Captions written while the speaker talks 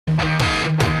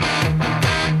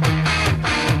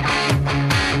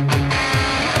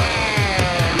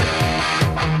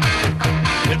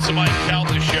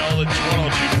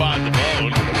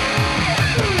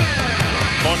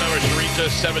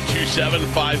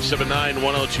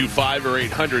727-579-1025 or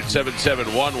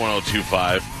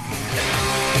 800-771-1025.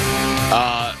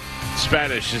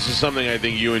 Spanish, this is something I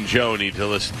think you and Joe need to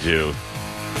listen to.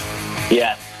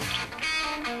 Yeah.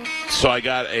 So I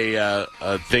got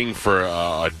a thing for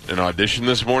an audition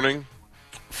this morning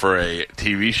for a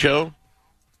TV show,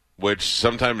 which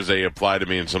sometimes they apply to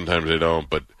me and sometimes they don't.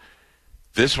 But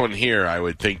this one here I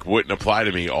would think wouldn't apply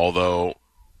to me, although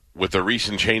with the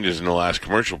recent changes in the last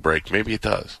commercial break, maybe it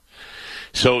does.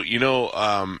 So,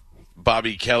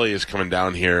 Bobby Kelly is coming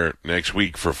down here next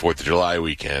week for 4th of July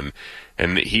weekend,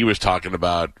 and he was talking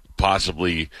about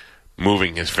possibly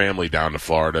moving his family down to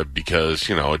Florida because,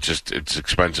 it's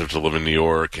expensive to live in New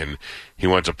York, and he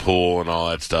wants a pool and all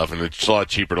that stuff, and it's a lot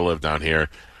cheaper to live down here.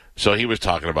 So he was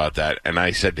talking about that, and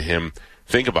I said to him,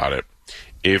 think about it.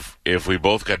 If we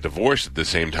both got divorced at the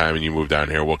same time and you moved down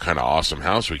here, what kind of awesome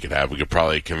house we could have. We could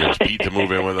probably convince Pete to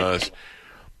move in with us.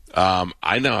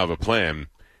 I now have a plan.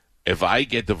 If I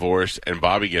get divorced and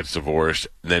Bobby gets divorced,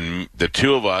 then the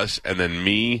two of us and then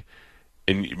me,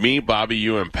 Bobby,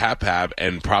 you, and Pap,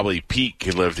 and probably Pete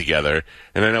can live together.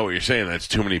 And I know what you're saying. That's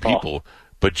too many people.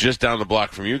 But just down the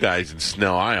block from you guys in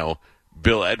Snell Isle,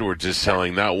 Bill Edwards is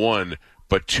selling not one,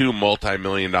 but two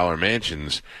multi-million-dollar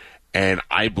mansions. And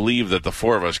I believe that the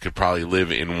four of us could probably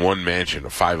live in one mansion, or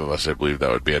five of us, I believe that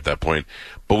would be at that point.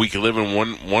 But we could live in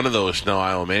one of those Snell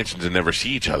Isle mansions and never see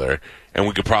each other, and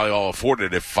we could probably all afford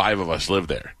it if five of us lived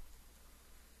there.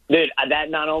 Dude, that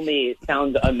not only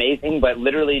sounds amazing, but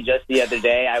literally just the other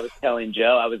day I was telling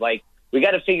Joe, I was like, we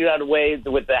got to figure out a way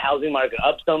with the housing market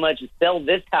up so much to sell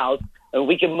this house, and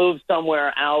we can move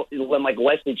somewhere out in like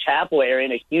Wesley Chapel area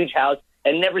in a huge house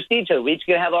and never see each other. We each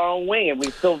can have our own wing, and we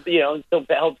still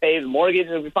help pay the mortgage,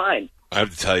 and we'll be fine. I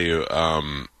have to tell you,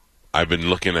 I've been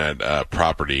looking at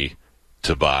property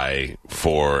to buy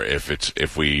for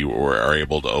if we are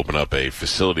able to open up a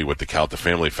facility with the Calta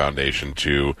Family Foundation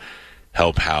to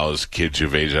help house kids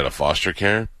who've aged out of foster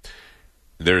care.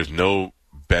 There's no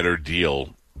better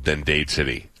deal than Dade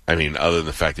City. I mean, other than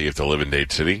the fact that you have to live in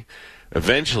Dade City.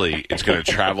 Eventually, it's going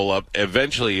to travel up.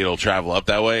 Eventually, it'll travel up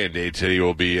that way, and Dade City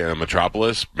will be a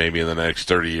metropolis, maybe in the next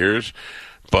 30 years.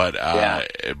 But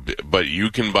but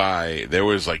you can buy. There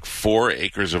was like 4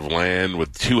 acres of land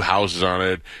with 2 houses on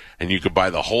it, and you could buy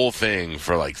the whole thing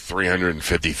for like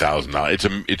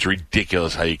 $350,000. It's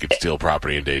ridiculous how you could steal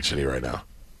property in Dade City right now.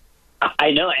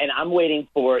 I know, and I'm waiting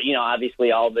for,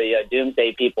 obviously all the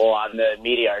doomsday people on the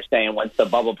media are saying once the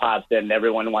bubble pops and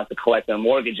everyone wants to collect their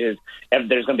mortgages, there's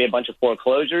going to be a bunch of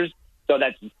foreclosures. So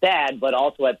that's sad, but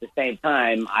also at the same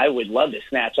time, I would love to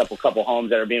snatch up a couple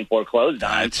homes that are being foreclosed on.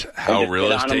 That's how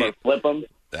real estate. Flip them.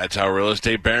 That's how real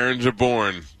estate barons are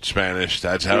born, Spanish.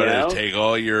 That's how it is. Take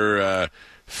all your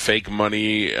fake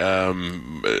money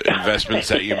investments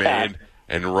that you made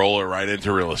and roll it right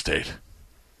into real estate.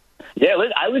 Yeah,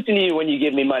 I listen to you when you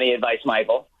give me money advice,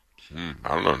 Michael. I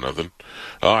don't know nothing.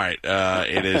 All right,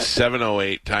 it is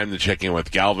 7:08. Time to check in with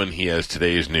Galvin. He has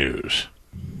today's news.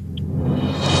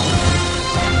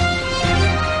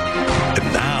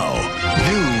 And now,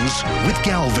 news with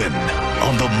Galvin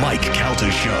on the Mike Calta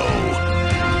Show.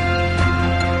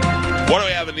 What do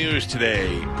we have in news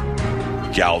today,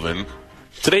 Galvin?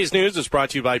 Today's news is brought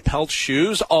to you by Pelt's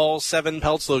Shoes. All 7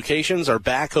 Pelt's locations are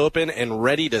back open and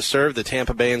ready to serve the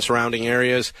Tampa Bay and surrounding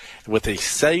areas with a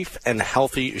safe and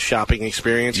healthy shopping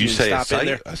experience. You say stop in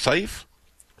there. A safe?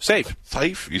 Safe.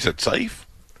 Safe? You said safe?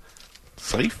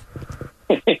 Safe?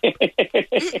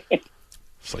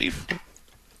 Safe?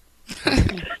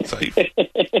 Safe?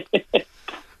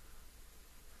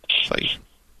 Safe?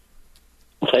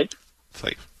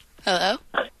 Safe? Hello?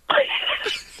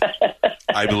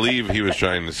 I believe he was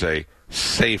trying to say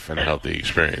safe and healthy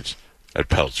experience at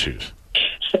Pelt Shoes.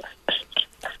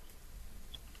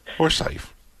 Or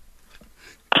safe.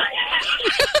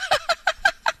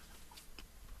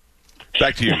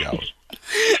 Back to you, Galvin.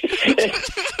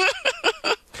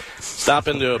 Stop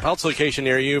into a Pelt's location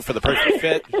near you for the perfect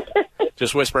fit.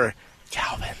 Just whisper,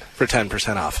 Galvin, for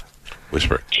 10% off.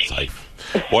 Whisper, safe.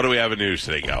 What do we have in news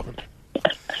today, Galvin?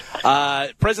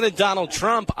 President Donald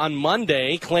Trump on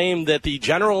Monday claimed that the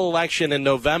general election in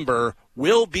November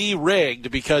will be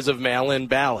rigged because of mail-in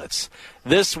ballots.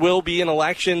 This will be an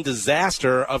election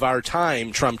disaster of our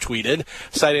time, Trump tweeted,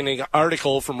 citing an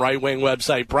article from right-wing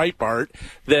website Breitbart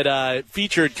that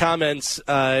featured comments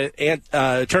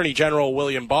Attorney General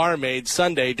William Barr made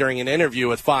Sunday during an interview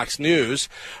with Fox News.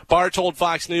 Barr told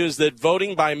Fox News that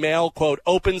voting by mail, quote,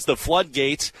 opens the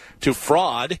floodgates to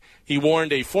fraud. He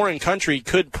warned a foreign country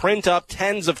could print up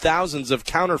tens of thousands of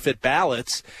counterfeit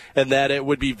ballots and that it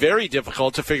would be very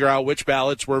difficult to figure out which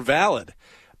ballots were valid.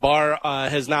 Barr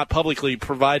has not publicly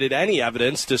provided any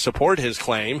evidence to support his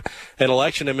claim, and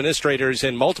election administrators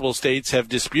in multiple states have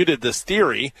disputed this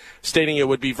theory, stating it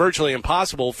would be virtually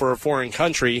impossible for a foreign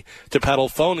country to peddle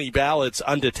phony ballots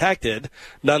undetected.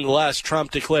 Nonetheless,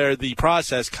 Trump declared the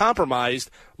process compromised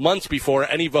months before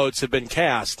any votes have been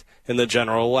cast in the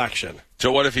general election.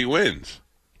 So what if he wins?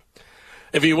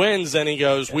 If he wins, then he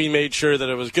goes, we made sure that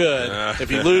it was good. If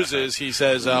he loses, he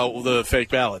says, the fake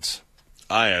ballots.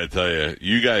 I got to tell you,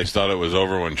 you guys thought it was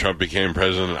over when Trump became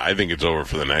president. I think it's over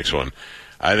for the next one.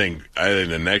 I think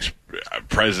the next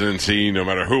presidency, no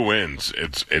matter who wins,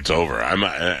 it's over.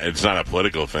 It's not a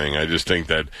political thing. I just think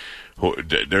that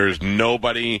there's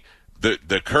nobody.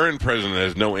 The current president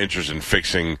has no interest in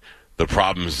fixing the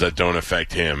problems that don't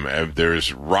affect him.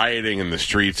 There's rioting in the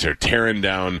streets. They're tearing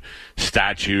down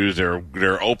statues.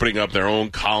 They're opening up their own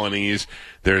colonies.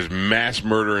 There's mass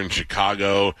murder in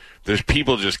Chicago. There's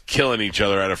people just killing each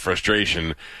other out of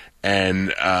frustration, and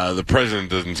the president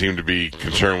doesn't seem to be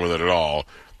concerned with it at all.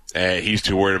 He's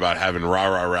too worried about having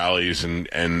rah-rah rallies and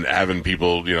having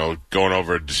people, going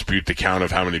over to dispute the count of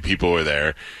how many people were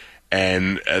there.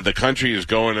 And the country is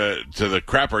going to the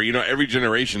crapper. Every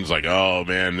generation's like, oh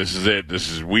man, this is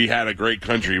it. We had a great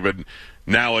country, but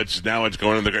now it's going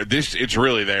to the it's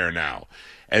really there now.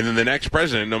 And then the next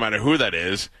president, no matter who that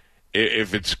is,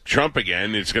 if it's Trump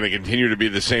again, it's going to continue to be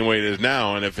the same way it is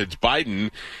now. And if it's Biden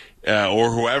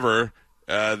or whoever,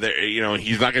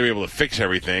 he's not going to be able to fix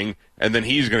everything, and then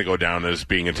he's going to go down as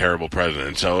being a terrible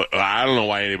president. So I don't know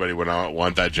why anybody would not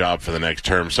want that job for the next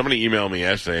term. Somebody emailed me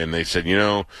yesterday, and they said,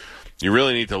 you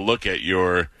really need to look at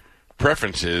your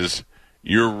preferences.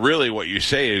 You're really, what you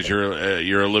say is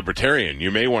you're a libertarian.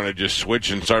 You may want to just switch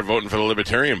and start voting for the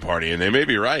Libertarian Party, and they may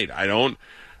be right. I'm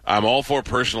all for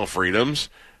personal freedoms.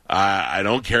 I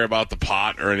don't care about the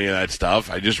pot or any of that stuff.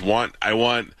 I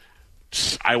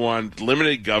want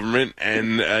limited government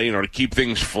and to keep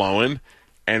things flowing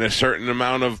and a certain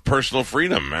amount of personal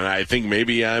freedom. And I think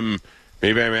maybe I'm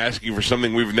asking for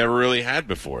something we've never really had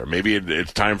before. Maybe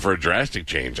it's time for a drastic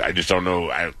change. I just don't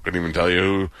know. I couldn't even tell you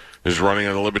who is running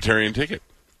on the Libertarian ticket.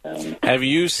 Have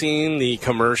you seen the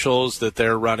commercials that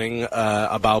they're running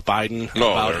about Biden,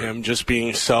 about him just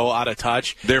being so out of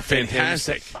touch? They're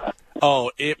fantastic.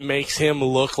 Oh, it makes him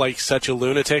look like such a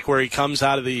lunatic where he comes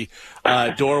out of the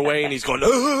doorway and he's going,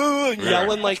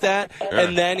 yelling like that. Yeah.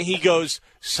 And then he goes,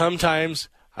 sometimes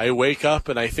I wake up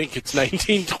and I think it's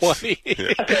 1920.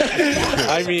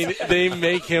 I mean, they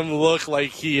make him look like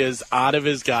he is out of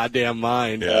his goddamn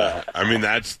mind. Yeah, I mean,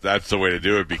 that's the way to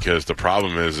do it, because the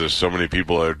problem is so many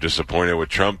people are disappointed with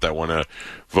Trump that want to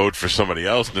vote for somebody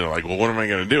else. And they're like, well, what am I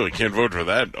going to do? I can't vote for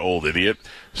that old idiot,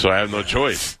 so I have no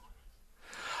choice.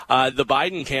 The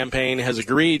Biden campaign has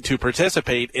agreed to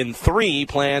participate in 3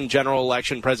 planned general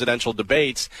election presidential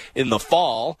debates in the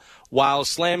fall, while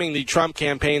slamming the Trump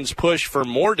campaign's push for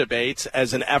more debates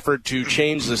as an effort to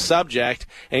change the subject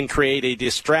and create a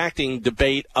distracting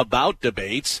debate about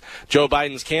debates. Joe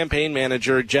Biden's campaign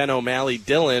manager, Jen O'Malley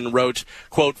Dillon, wrote,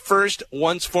 quote, first,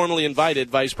 once formally invited,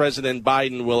 Vice President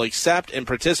Biden will accept and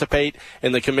participate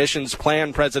in the commission's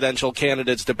planned presidential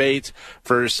candidates debates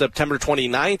for September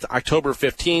 29th, October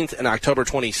 15th, and October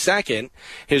 22nd.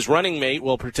 His running mate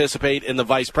will participate in the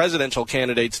vice presidential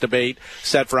candidates debate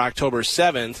set for October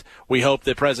 7th. We hope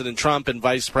that President Trump and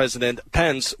Vice President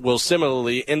Pence will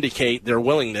similarly indicate their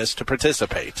willingness to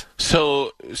participate.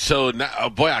 So now,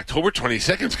 boy, October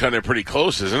 22nd is kind of pretty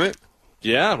close, isn't it?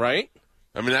 Yeah, right?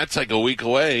 I mean, that's like a week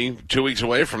away, 2 weeks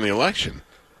away from the election.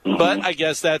 But I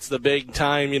guess that's the big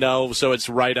time, so it's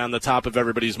right on the top of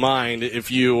everybody's mind. If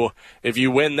you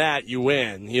win that, you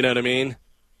win. You know what I mean?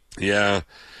 Yeah.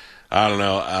 I don't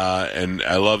know. And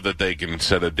I love that they can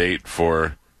set a date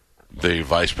for the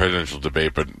vice presidential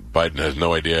debate, but Biden has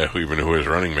no idea who his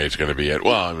running mate's going to be yet.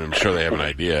 Well, I'm sure they have an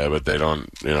idea, but they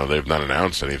don't, they've not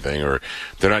announced anything, or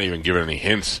they're not even giving any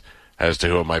hints as to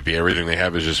who it might be. Everything they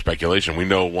have is just speculation. We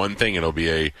know one thing, it'll be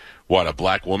a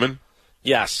black woman?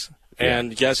 Yes.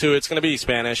 And guess who it's going to be,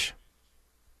 Spanish?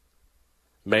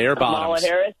 Mayor Bottoms.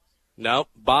 Kamala Harris? Nope,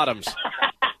 Bottoms.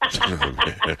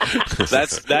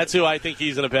 That's who I think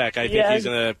he's going to pick. I think he's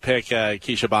going to pick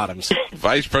Keisha Bottoms.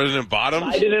 Vice President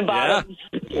Bottoms? Biden and Bottoms.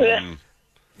 Yeah.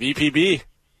 VPB.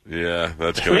 Yeah,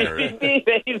 that's good. VPB,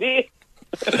 baby.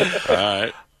 All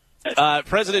right.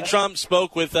 President Trump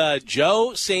spoke with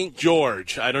Joe St.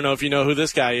 George. I don't know if you know who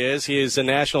this guy is. He is a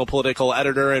national political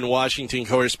editor and Washington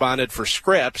correspondent for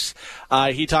Scripps.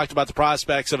 He talked about the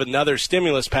prospects of another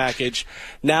stimulus package.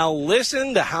 Now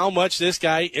listen to how much this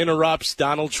guy interrupts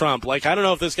Donald Trump. Like, I don't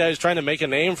know if this guy is trying to make a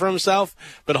name for himself,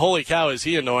 but holy cow, is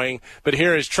he annoying. But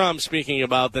here is Trump speaking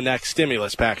about the next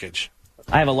stimulus package.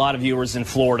 I have a lot of viewers in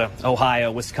Florida,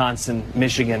 Ohio, Wisconsin,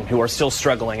 Michigan who are still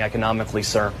struggling economically,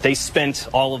 sir. They spent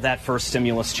all of that first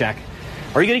stimulus check.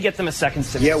 Are you going to get them a second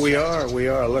stimulus check? Yeah, we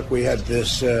are. Look, we had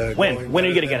this. When are you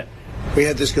going to get it? We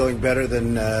had this going better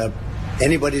than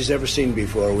anybody's ever seen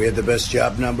before. We had the best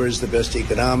job numbers, the best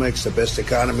economics, the best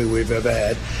economy we've ever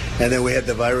had. And then we had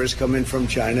the virus come in from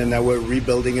China, and now we're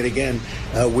rebuilding it again.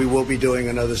 We will be doing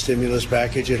another stimulus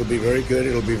package. It'll be very good.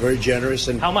 It'll be very generous.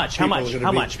 And how much? How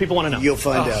much? People want to know. You'll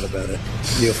find out about it.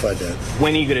 You'll find out.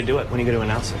 When are you going to do it? When are you going to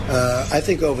announce it? I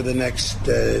think over the next,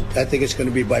 I think it's going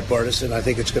to be bipartisan. I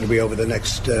think it's going to be over the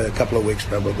next couple of weeks,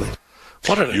 probably.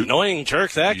 What an annoying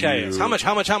jerk that guy is. How much?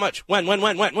 When? When's it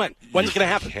going to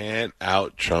happen? You can't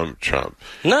out-Trump Trump.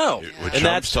 No. And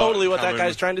that's totally what that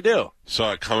guy's trying to do.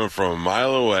 Saw it coming from a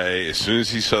mile away. As soon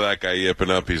as he saw that guy yipping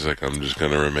up, he's like, I'm just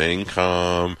going to remain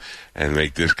calm and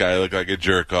make this guy look like a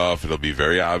jerk-off. It'll be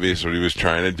very obvious what he was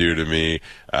trying to do to me.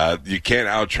 You can't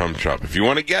out-Trump Trump. If you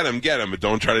want to get him, but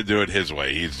don't try to do it his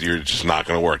way. You're just not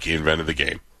going to work. He invented the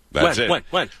game. That's it.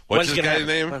 When? What's this guy's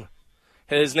name?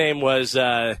 His name was...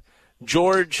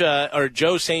 George or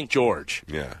Joe St. George.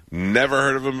 Yeah. Never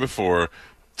heard of him before.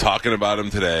 Talking about him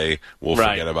today. We'll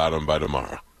forget about him by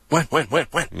tomorrow. When?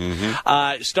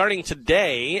 Mm-hmm. Starting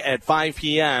today at 5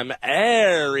 p.m.,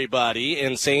 everybody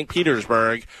in St.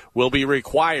 Petersburg will be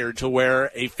required to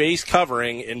wear a face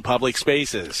covering in public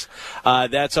spaces.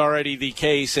 That's already the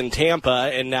case in Tampa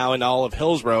and now in all of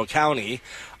Hillsborough County.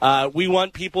 We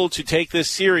want people to take this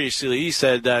seriously,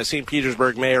 said St.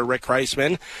 Petersburg Mayor Rick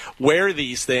Kreisman. Wear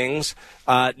these things.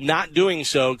 Not doing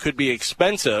so could be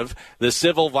expensive. The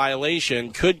civil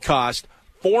violation could cost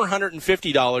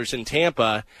 $450 in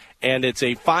Tampa, and it's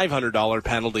a $500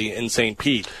 penalty in St.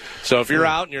 Pete. So if you're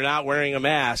out and you're not wearing a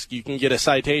mask, you can get a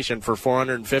citation for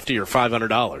 $450 or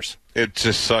 $500. It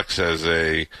just sucks as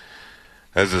a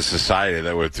society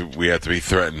that we have to be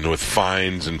threatened with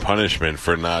fines and punishment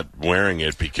for not wearing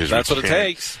it because that's what it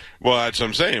takes. Well, that's what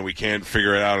I'm saying. We can't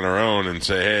figure it out on our own and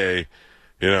say, hey,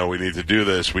 we need to do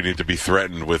this. We need to be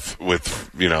threatened with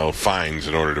fines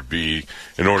in order to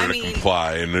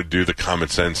comply and to do the common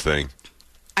sense thing.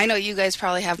 I know you guys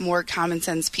probably have more common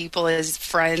sense people as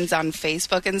friends on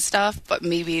Facebook and stuff, but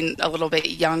maybe a little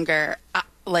bit younger.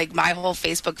 Like my whole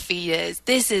Facebook feed is,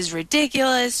 this is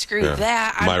ridiculous. Screw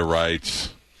that. My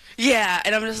rights. Yeah,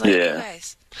 and I'm just like, you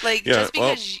guys. Like, just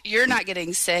because you're not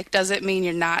getting sick doesn't mean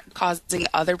you're not causing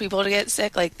other people to get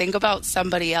sick. Like, think about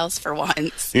somebody else for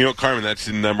once. Carmen, that's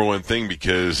the number one thing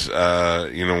because,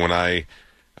 when I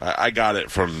got it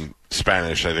from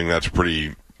Spanish, I think that's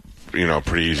pretty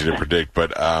easy to predict,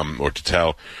 but or to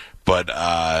tell. But,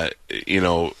 I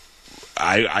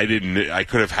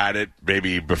could have had it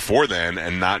maybe before then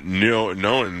and not know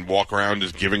and walk around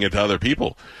just giving it to other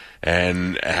people.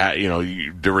 And,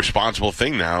 the responsible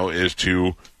thing now is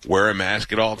to wear a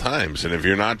mask at all times. And if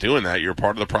you're not doing that, you're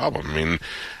part of the problem. I mean,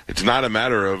 it's not a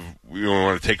matter of you don't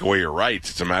want to take away your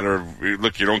rights. It's a matter of,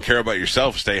 look, you don't care about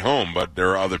yourself, stay home. But there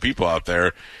are other people out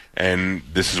there, and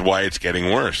this is why it's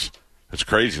getting worse. It's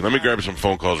crazy. Let me grab some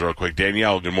phone calls real quick.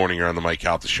 Danielle, good morning. You're on the Mike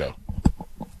Calta Show.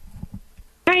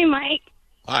 Hi, Mike.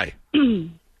 Hi.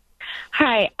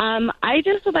 Hi. I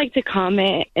just would like to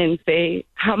comment and say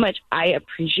how much I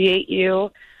appreciate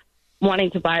you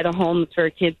wanting to buy the homes for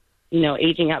kids,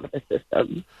 aging out of the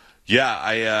system.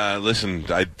 Yeah, listen,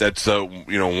 that's,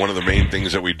 one of the main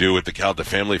things that we do with the Calta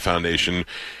Family Foundation.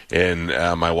 And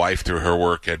my wife, through her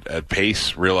work at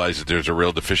PACE, realized that there's a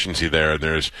real deficiency there.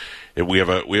 And we have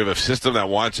a system that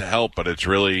wants to help, but it's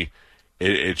really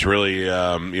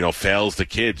fails the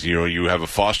kids. You have a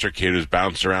foster kid who's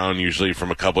bounced around usually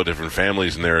from a couple of different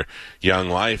families in their young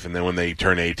life. And then when they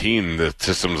turn 18, the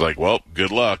system's like, well,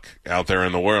 good luck out there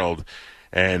in the world.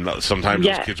 And sometimes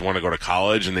those kids want to go to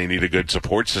college and they need a good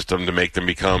support system to make them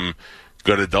become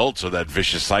good adults. So that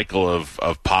vicious cycle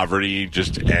of poverty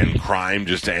and crime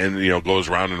goes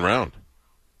round and round.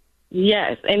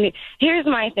 Yes. And here's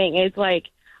my thing. It's like,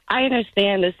 I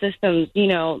understand the systems,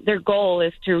 their goal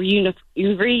is to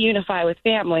reunify with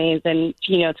families and,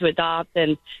 to adopt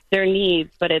and their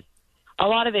needs. But a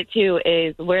lot of it, too,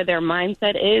 is where their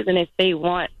mindset is and if they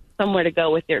want somewhere to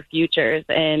go with their futures.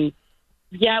 And,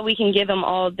 yeah, we can give them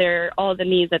all the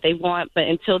needs that they want, but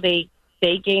until they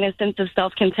gain a sense of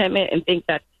self-contentment and think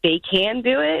that they can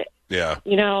do it, there's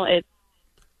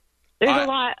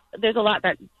a lot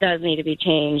that does need to be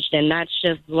changed, and that's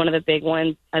just one of the big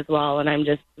ones as well, and I'm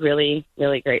just really,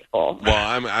 really grateful.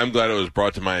 Well, I'm glad it was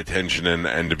brought to my attention,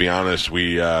 and to be honest,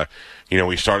 we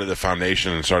started the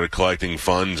foundation and started collecting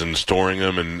funds and storing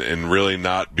them and really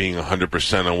not being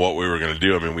 100% on what we were going to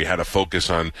do. I mean, we had a focus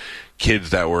on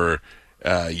kids that were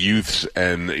youths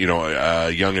and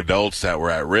young adults that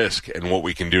were at risk, and what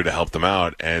we can do to help them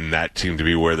out. And that seemed to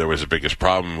be where there was the biggest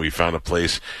problem. We found a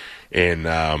place in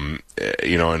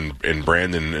in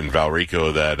Brandon and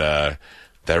Valrico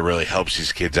that really helps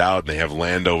these kids out. And they have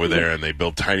land over there, and they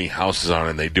build tiny houses on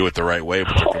it, and they do it the right way,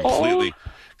 but they're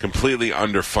completely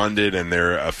underfunded, and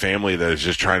they're a family that is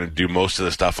just trying to do most of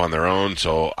the stuff on their own.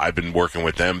 So I've been working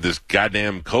with them. This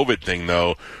goddamn COVID thing,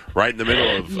 though, right in the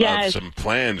middle of some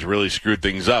plans, really screwed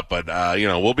things up. But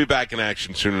we'll be back in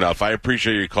action soon enough. I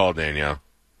appreciate your call, Danielle.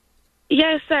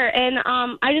 Yes, sir. And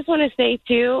I just want to say,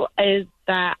 too, is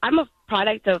that I'm a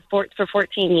product of for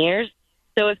 14 years.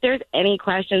 So if there's any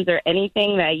questions or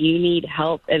anything that you need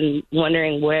help and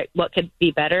wondering what could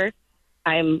be better,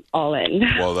 I'm all in.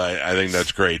 Well, I think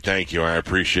that's great. Thank you. I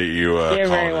appreciate you You're calling.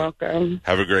 very welcome.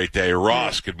 Have a great day.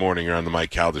 Ross, good morning. You're on the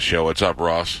Mike Calda Show. What's up,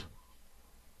 Ross?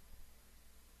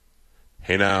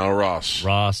 Hey now, Ross.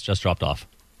 Ross just dropped off.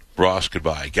 Ross,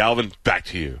 goodbye. Galvin, back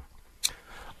to you.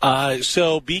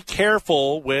 So be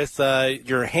careful with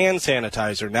your hand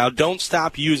sanitizer. Now, don't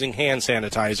stop using hand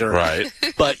sanitizer. Right.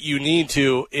 But you need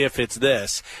to if it's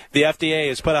this. The FDA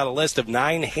has put out a list of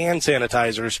 9 hand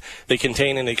sanitizers that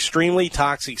contain an extremely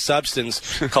toxic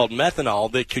substance called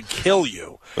methanol that could kill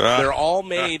you. They're all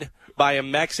made by a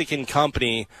Mexican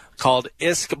company called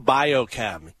ESK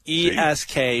Biochem,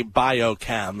 ESK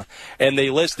Biochem, and they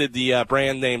listed the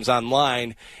brand names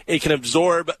online. It can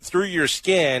absorb through your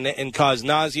skin and cause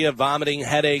nausea, vomiting,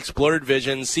 headaches, blurred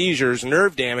vision, seizures,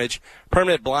 nerve damage,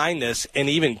 permanent blindness, and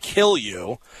even kill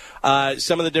you.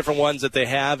 Some of the different ones that they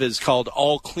have is called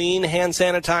All Clean Hand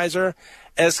Sanitizer,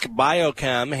 ESK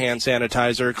Biochem Hand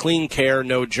Sanitizer, Clean Care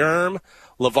No Germ,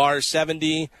 Lavar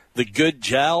 70, The Good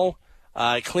Gel,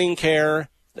 Clean Care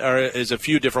is a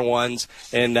few different ones,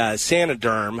 and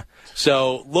Sanoderm.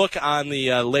 So look on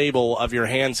the label of your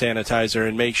hand sanitizer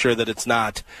and make sure that it's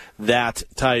not that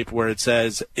type where it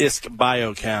says ESK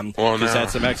Biochem, because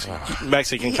that's a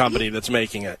Mexican company that's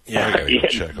making it. Yeah, I gotta go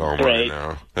check on right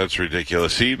now. That's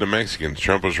ridiculous. See, the Mexicans,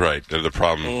 Trump was right. They're the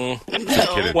problem. Just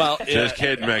kidding. Well, just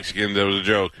kidding, Mexican. That was a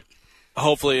joke.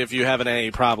 Hopefully, if you haven't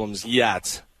any problems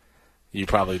yet, you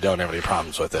probably don't have any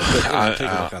problems with it. But, take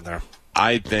a look on there.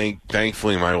 I think,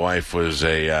 thankfully, my wife was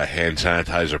a hand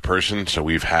sanitizer person, so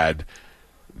we've had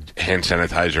hand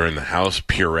sanitizer in the house,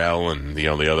 Purell, and the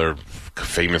other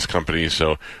famous companies.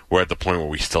 So we're at the point where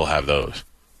we still have those.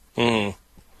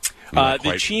 Mm-hmm.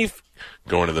 The chief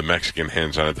going to the Mexican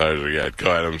hand sanitizer yet.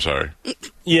 Go ahead. I'm sorry.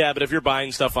 Yeah, but if you're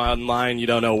buying stuff online, you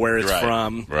don't know where it's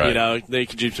from. Right. They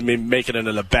could just make it in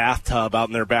a bathtub out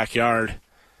in their backyard.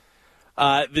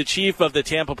 The chief of the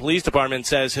Tampa Police Department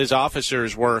says his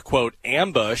officers were, quote,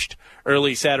 ambushed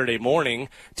early Saturday morning.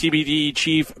 TBD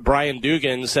Chief Brian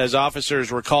Dugan says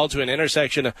officers were called to an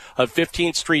intersection of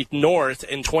 15th Street North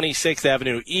and 26th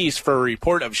Avenue East for a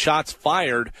report of shots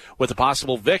fired with a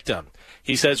possible victim.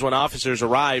 He says when officers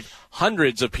arrived,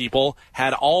 hundreds of people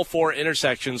had all 4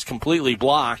 intersections completely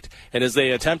blocked, and as they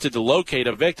attempted to locate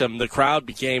a victim, the crowd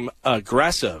became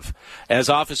aggressive. As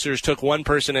officers took one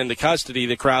person into custody,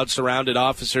 the crowd surrounded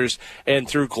officers and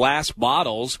threw glass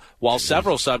bottles, while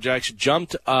several subjects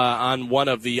jumped on one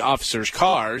of the officers'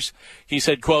 cars. He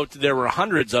said, quote, there were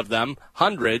hundreds of them,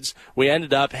 hundreds. We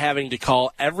ended up having to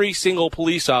call every single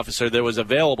police officer that was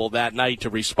available that night to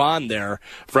respond there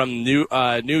from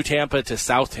New Tampa to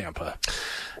South Tampa.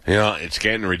 It's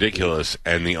getting ridiculous,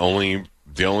 and the only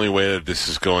way that this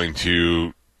is going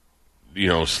to,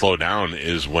 slow down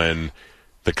is when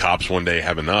the cops one day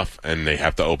have enough and they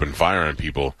have to open fire on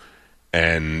people,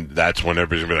 and that's when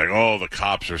everybody's gonna be like, "Oh, the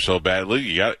cops are so bad." Look,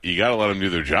 you got to let them do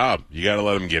their job. You got to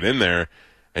let them get in there,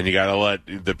 and you got to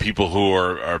let the people who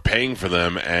are paying for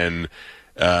them and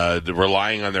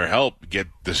relying on their help get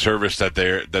the service that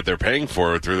they're paying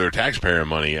for through their taxpayer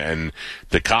money. And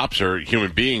the cops are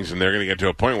human beings, and they're going to get to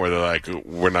a point where they're like,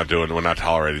 we're not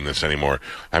tolerating this anymore.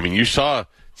 I mean, you saw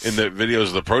in the videos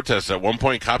of the protests at one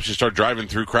point cops just start driving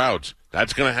through crowds.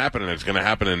 That's going to happen, and it's going to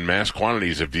happen in mass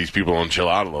quantities if these people don't chill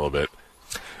out a little bit.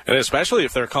 And especially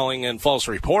if they're calling in false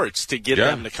reports to get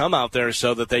them to come out there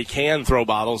so that they can throw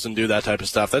bottles and do that type of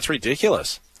stuff. That's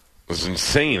ridiculous. It's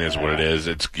insane is what it is.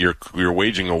 It's you're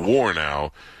waging a war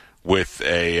now with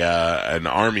an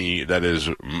army that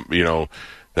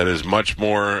is much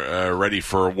more ready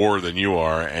for a war than you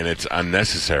are, and it's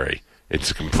unnecessary.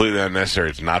 It's completely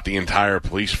unnecessary. It's not the entire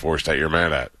police force that you're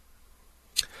mad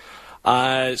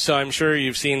at. So I'm sure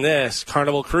you've seen this.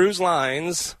 Carnival Cruise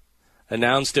Lines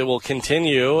announced it will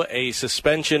continue a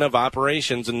suspension of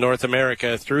operations in North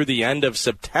America through the end of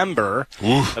September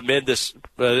amid the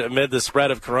spread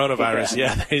of coronavirus.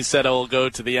 Yeah, they said it will go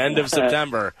to the end of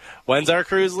September. When's our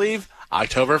cruise leave?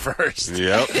 October 1st.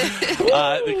 Yep.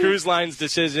 The cruise line's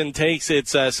decision takes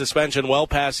its suspension well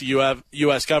past the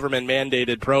U.S.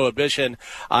 government-mandated prohibition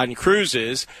on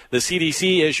cruises. The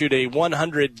CDC issued a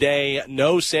 100-day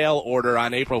no-sail order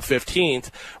on April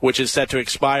 15th, which is set to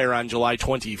expire on July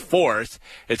 24th.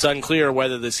 It's unclear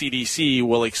whether the CDC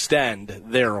will extend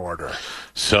their order.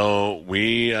 So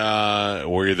we're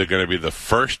either going to be the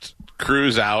first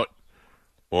cruise out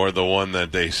or the one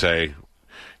that they say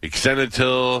extended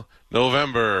till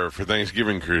November for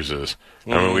Thanksgiving cruises.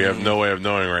 I mean, we have no way of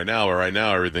knowing right now, but right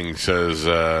now everything says,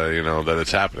 that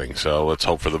it's happening. So let's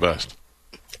hope for the best.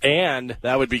 And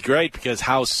that would be great because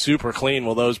how super clean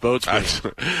will those boats be? That's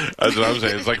what I'm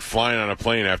saying. It's like flying on a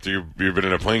plane after you've been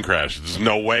in a plane crash. There's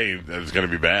no way that it's going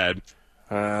to be bad.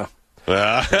 I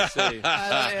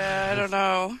don't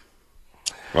know.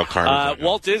 Well,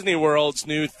 Walt Disney World's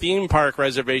new theme park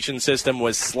reservation system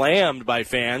was slammed by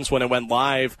fans when it went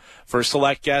live for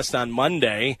select guests on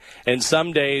Monday, and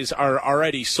some days are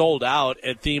already sold out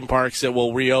at theme parks that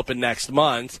will reopen next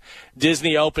month.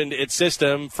 Disney opened its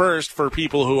system first for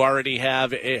people who already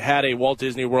had a Walt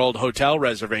Disney World hotel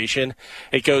reservation.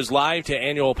 It goes live to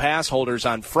annual pass holders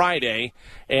on Friday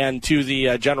and to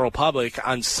the general public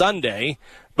on Sunday,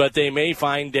 but they may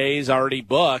find days already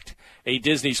booked. A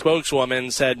Disney spokeswoman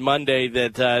said Monday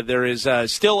that there is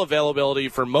still availability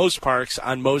for most parks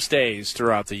on most days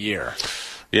throughout the year.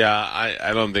 Yeah,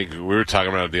 I don't think we were talking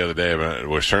about it the other day, but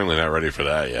we're certainly not ready for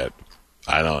that yet.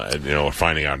 We're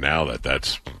finding out now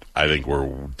that I think we're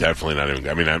definitely not even.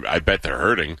 I mean, I bet they're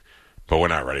hurting, but we're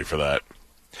not ready for that.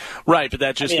 Right, but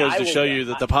that just goes to show you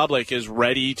that the public is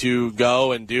ready to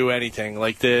go and do anything.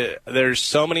 Like there's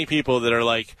so many people that are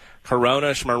like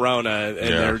Corona Schmarona, and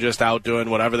they're just out doing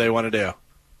whatever they want to do.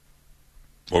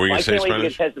 What were you going to say, Spanish? I can't wait to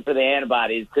get tested for the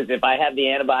antibodies, because if I have the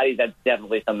antibodies, that's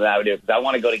definitely something I would do, because I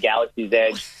want to go to Galaxy's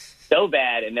Edge so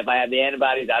bad, and if I have the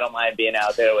antibodies, I don't mind being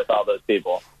out there with all those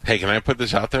people. Hey, can I put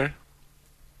this out there?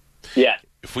 Yeah.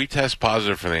 If we test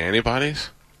positive for the antibodies,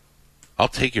 I'll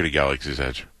take you to Galaxy's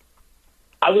Edge.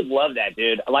 I would love that,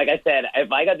 dude. Like I said,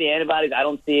 if I got the antibodies, I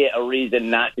don't see a reason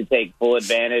not to take full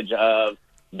advantage of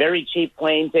very cheap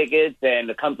plane tickets and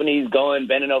the companies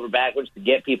bending over backwards to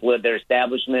get people at their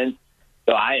establishments.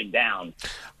 So I am down.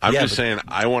 I'm just saying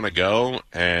I want to go,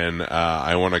 and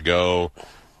I want to go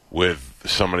with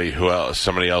somebody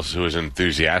else who is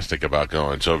enthusiastic about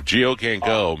going. So if Gio can't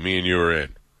go, me and you are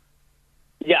in.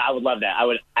 Yeah, I would love that. I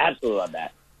would absolutely love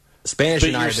that. Spanish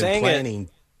and I have been planning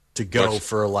to go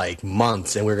for like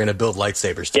months, and we're going to build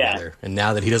lightsabers together. And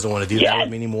now that he doesn't want to do that with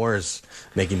me anymore is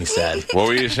making me sad. What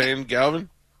were you saying, Galvin?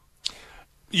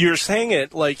 You're saying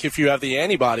it like if you have the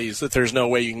antibodies that there's no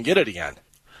way you can get it again.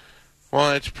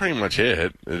 Well, that's pretty much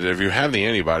it. If you have the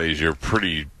antibodies, you're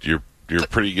pretty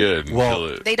good.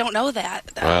 Well, they don't know that,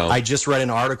 though. Well, I just read an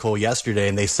article yesterday,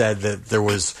 and they said that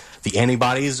the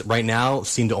antibodies right now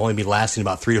seem to only be lasting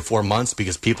about 3 to 4 months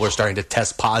because people are starting to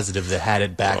test positive that had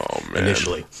it back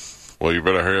initially. Well, you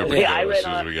better hurry up and go as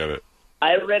soon as we get it.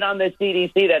 I read on the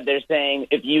CDC that they're saying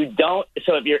if you're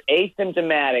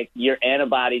asymptomatic, your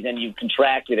antibodies, and you've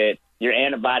contracted it, your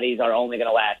antibodies are only going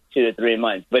to last 2 to 3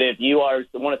 months. But if you are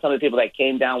one of some of the people that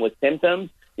came down with symptoms,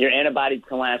 your antibodies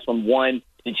can last from 1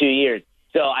 to 2 years.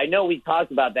 So I know we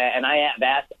talked about that, and I have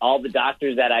asked all the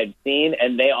doctors that I've seen,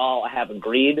 and they all have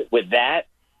agreed with that.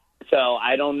 So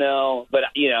I don't know, but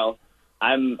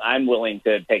I'm willing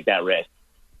to take that risk.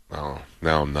 Oh,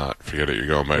 no, I'm not. Forget it. You're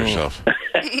going by yourself.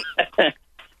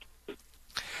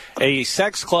 A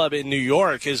sex club in New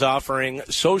York is offering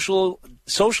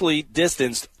socially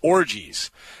distanced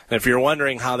orgies. And if you're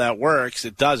wondering how that works,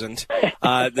 it doesn't.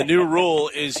 The new rule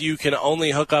is you can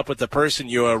only hook up with the person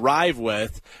you arrive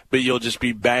with, but you'll just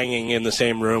be banging in the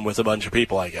same room with a bunch of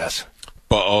people, I guess.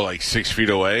 But, like 6 feet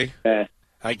away?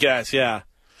 I guess, yeah.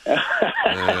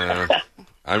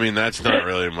 I mean, that's not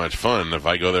really much fun. If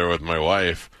I go there with my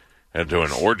wife and do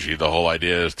an orgy, the whole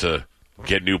idea is to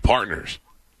get new partners.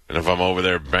 And if I'm over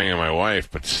there banging my wife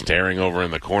but staring over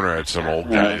in the corner at some old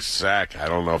guy's sack, I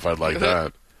don't know if I'd like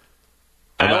that.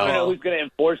 I don't know who's going to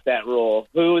enforce that rule.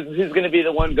 Who's going to be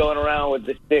the one going around with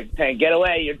the stick saying, "Get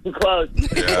away, you're too close."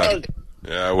 Too close.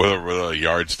 Yeah, with a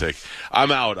yardstick.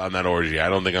 I'm out on that orgy. I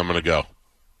don't think I'm going to go.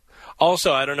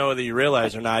 Also, I don't know whether you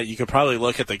realize or not, you could probably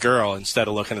look at the girl instead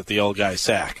of looking at the old guy's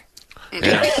sack.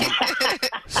 Yeah.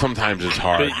 Sometimes it's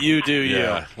hard. But you do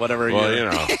you. Whatever you're you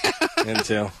know.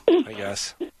 into, I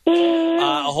guess.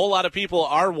 A whole lot of people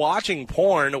are watching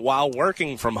porn while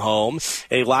working from home.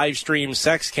 A live stream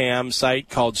sex cam site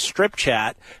called Strip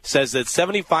Chat says that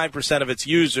 75% of its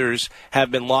users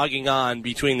have been logging on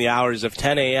between the hours of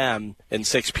 10 a.m. and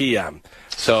 6 p.m.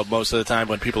 So most of the time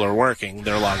when people are working,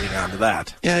 they're logging on to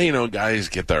that. Yeah, guys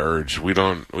get the urge. We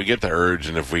get the urge,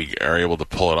 and if we are able to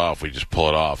pull it off, we just pull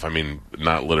it off. I mean,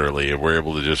 not literally. If we're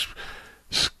able to just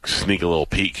sneak a little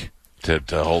peek to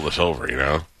hold us over,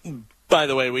 By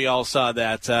the way, we all saw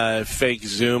that fake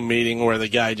Zoom meeting where the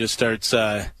guy just starts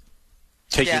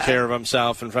taking care of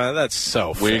himself in front of. That's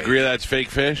so fake. We agree that's fake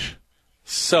fish?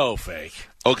 So fake.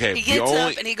 Okay. He gets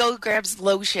up and he grabs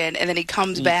lotion, and then he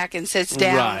comes back and sits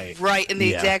down right in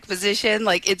the exact position.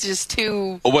 Like, it's just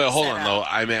too. Oh, well, hold on,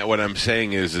 though. What I'm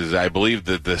saying is I believe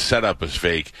that the setup is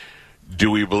fake.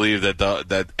 Do we believe that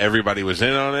that everybody was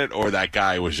in on it, or that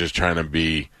guy was just trying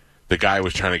to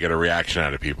get a reaction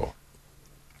out of people?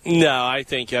 No, I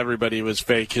think everybody was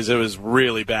fake because it was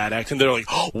really bad acting. They're like,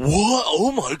 "What?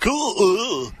 Oh my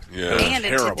god!" Yeah, and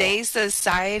in today's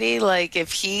society, like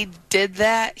if he did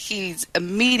that, he's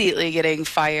immediately getting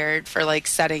fired for like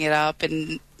setting it up,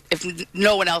 and if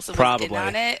no one else was in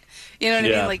on it, you know what I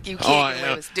mean? Like you can't get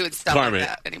away with doing stuff Carmen, like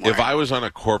that anymore. If I was on a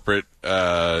corporate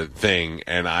thing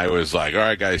and I was like, "All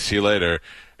right, guys, see you later,"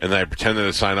 and then I pretended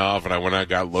to sign off, and I went out,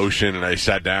 got lotion, and I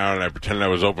sat down, and I pretended I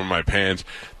was opening my pants,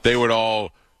 they would all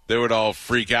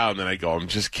freak out, and then I'd go, I'm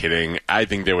just kidding. I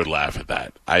think they would laugh at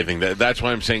that. I think that's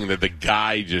why I'm saying that the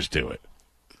guy just do it.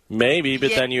 Maybe, but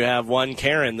then you have one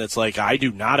Karen that's like, I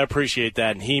do not appreciate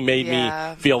that, and he made me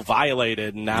feel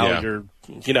violated, and now you're,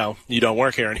 you don't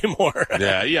work here anymore.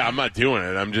 yeah, I'm not doing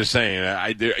it. I'm just saying,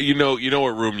 I do. You know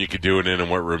what room you could do it in and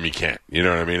what room you can't. You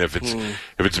know what I mean? If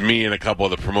it's me and a couple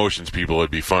of the promotions people,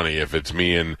 it'd be funny. If it's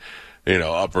me and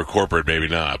upper corporate, maybe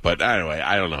not. But anyway,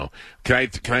 I don't know. Can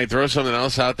I throw something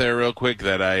else out there real quick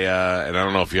that and I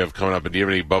don't know if you have coming up, but do you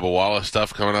have any Bubba Wallace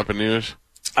stuff coming up in news?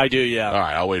 I do, yeah. All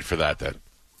right, I'll wait for that then.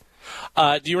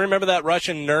 Do you remember that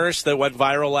Russian nurse that went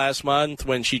viral last month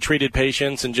when she treated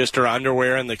patients in just her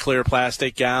underwear and the clear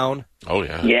plastic gown? Oh,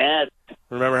 yeah. Yes.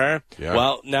 Remember her? Yeah.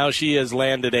 Well, now she has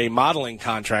landed a modeling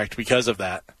contract because of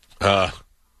that. Yeah,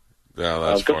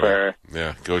 that's good funny. for her.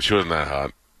 Yeah, she wasn't that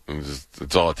hot.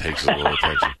 It's all it takes is a little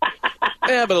attention.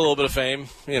 Yeah, but a little bit of fame,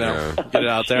 get it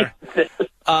out there.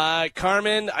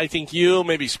 Carmen, I think you,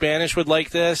 maybe Spanish, would like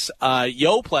this.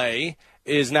 Yoplait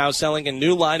is now selling a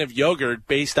new line of yogurt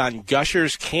based on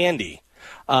Gushers candy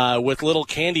with little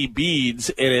candy beads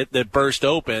in it that burst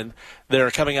open. They're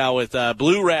coming out with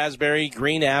blue raspberry,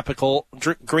 green apple,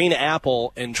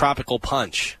 and tropical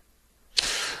punch.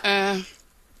 Yeah,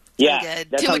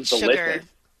 that too much sounds sugar. delicious.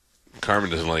 Carmen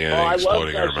doesn't like anything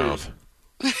exploding in her mouth.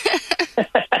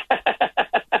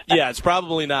 Yeah, it's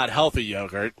probably not healthy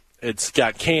yogurt. It's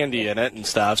got candy in it and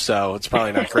stuff, so it's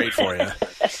probably not great for you.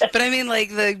 But I mean, like,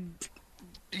 the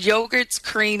yogurt's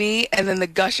creamy, and then the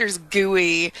Gushers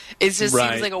gooey. It just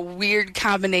seems like a weird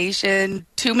combination.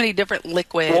 Too many different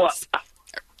liquids. Well,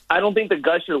 I don't think the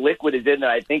Gusher liquid is in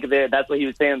there. I think that's what he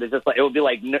was saying. There's just like it would be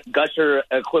like Gusher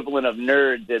equivalent of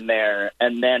Nerds in there,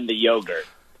 and then the yogurt.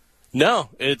 No,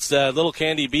 it's little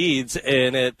candy beads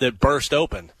in it that burst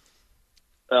open.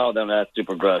 Oh, then that's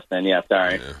super gross. Then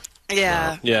sorry.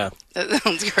 Yeah. That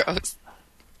sounds gross.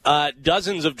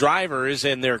 Dozens of drivers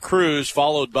and their crews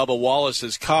followed Bubba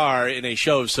Wallace's car in a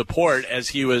show of support as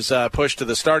he was pushed to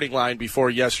the starting line before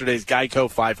yesterday's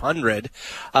Geico 500.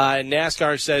 And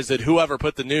NASCAR says that whoever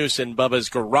put the noose in Bubba's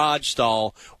garage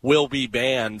stall will be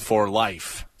banned for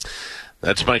life.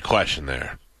 That's my question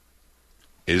there.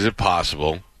 Is it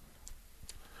possible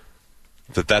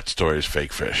that story is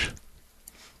fake fish?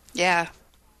 Yeah.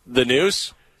 The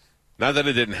noose? Not that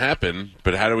it didn't happen,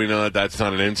 but how do we know that that's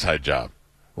not an inside job?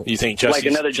 You think like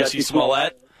another Jesse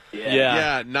Smollett?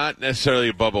 Yeah, not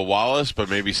necessarily Bubba Wallace, but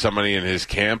maybe somebody in his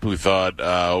camp who thought,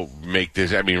 make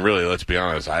this. I mean, really, let's be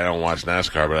honest. I don't watch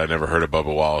NASCAR, but I never heard of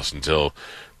Bubba Wallace until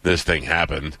this thing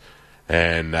happened.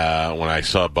 And when I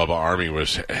saw Bubba Army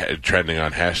was trending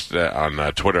on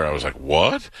Twitter, I was like,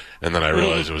 what? And then I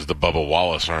realized it was the Bubba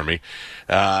Wallace Army.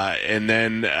 And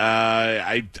then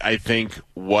I think,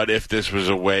 what if this was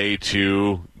a way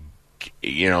to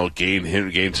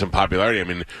gain some popularity? I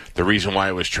mean, the reason why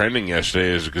it was trending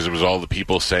yesterday is because it was all the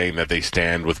people saying that they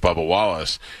stand with Bubba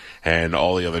Wallace, and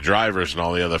all the other drivers and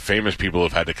all the other famous people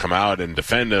have had to come out and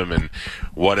defend him. And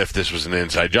what if this was an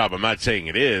inside job? I'm not saying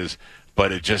it is,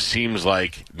 but it just seems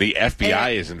like the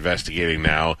FBI is investigating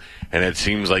now, and it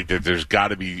seems like that there's got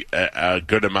to be a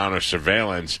good amount of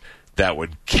surveillance that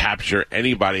would capture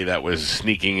anybody that was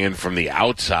sneaking in from the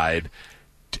outside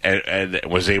and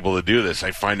was able to do this.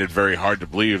 I find it very hard to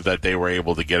believe that they were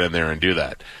able to get in there and do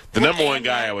that. The number one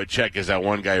guy I would check is that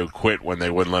one guy who quit when they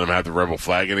wouldn't let him have the rebel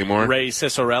flag anymore. Ray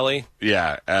Cicerelli?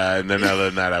 Yeah, and then other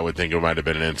than that, I would think it might have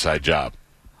been an inside job.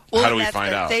 Well, how do we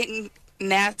find out?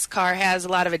 NASCAR has a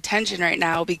lot of attention right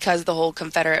now because the whole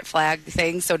Confederate flag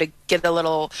thing. So to get a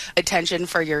little attention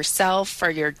for yourself,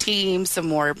 for your team, some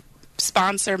more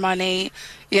sponsor money,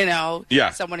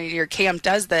 someone in your camp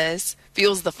does this,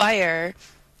 fuels the fire.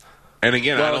 And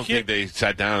again, I don't think they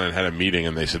sat down and had a meeting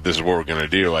and they said, this is what we're going to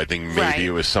do. I think maybe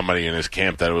it was somebody in his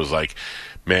camp that was like,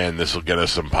 man, this will get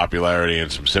us some popularity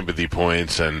and some sympathy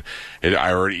points. And they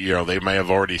may have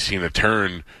already seen a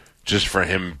turn just for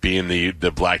him being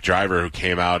the black driver who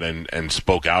came out and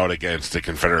spoke out against the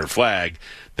Confederate flag.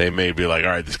 They may be like, all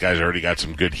right, this guy's already got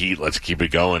some good heat. Let's keep it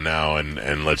going now,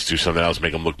 and let's do something else,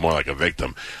 make him look more like a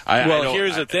victim.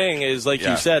 Here's the thing is, like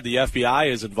you said, the FBI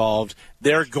is involved.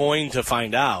 They're going to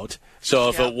find out. So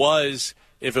if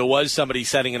it was somebody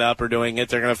setting it up or doing it,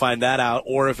 they're going to find that out.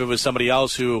 Or if it was somebody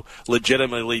else who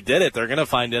legitimately did it, they're going to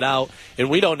find it out. And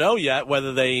we don't know yet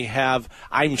whether they have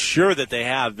 – I'm sure that they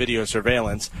have video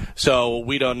surveillance. So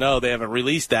we don't know. They haven't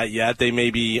released that yet. They may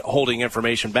be holding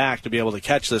information back to be able to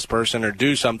catch this person or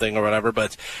do something or whatever.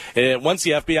 But once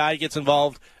the FBI gets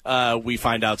involved, we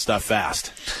find out stuff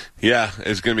fast. Yeah,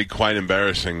 it's going to be quite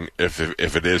embarrassing if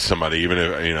it is somebody, even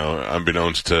if,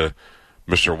 unbeknownst to –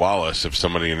 Mr. Wallace, if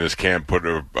somebody in his camp put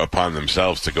it upon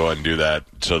themselves to go ahead and do that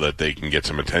so that they can get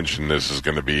some attention, this is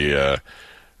going to be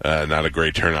not a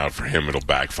great turnout for him. It'll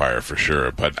backfire for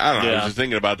sure. But I don't know. I was just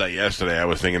thinking about that yesterday. I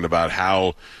was thinking about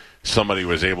how somebody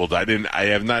was able to. I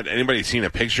have not. Anybody seen a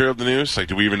picture of the news? Like,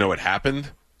 do we even know what happened?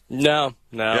 No.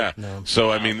 Yeah. No.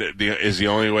 So I mean, is the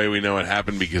only way we know it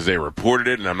happened because they reported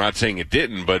it? And I'm not saying it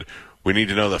didn't, but we need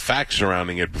to know the facts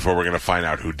surrounding it before we're going to find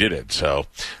out who did it. So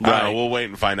we'll wait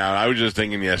and find out. I was just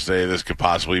thinking yesterday this could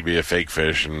possibly be a fake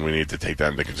fish, and we need to take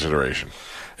that into consideration.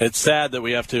 It's sad that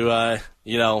we have to,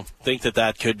 think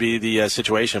that could be the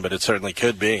situation, but it certainly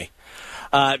could be.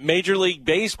 Major League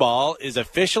Baseball is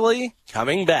officially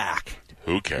coming back.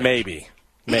 Who cares? Maybe.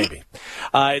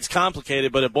 It's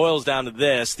complicated, but it boils down to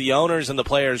this. The owners and the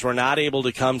players were not able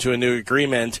to come to a new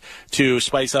agreement to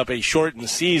spice up a shortened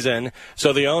season,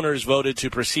 so the owners voted to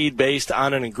proceed based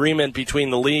on an agreement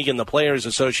between the league and the Players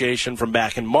Association from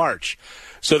back in March.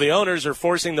 So the owners are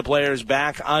forcing the players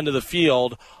back onto the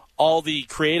field. All the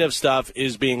creative stuff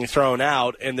is being thrown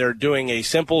out, and they're doing a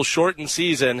simple shortened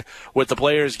season with the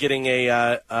players getting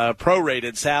a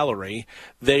prorated salary.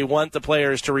 They want the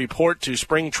players to report to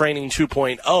Spring Training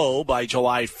 2.0 by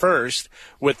July 1st,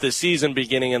 with the season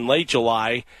beginning in late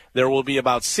July. There will be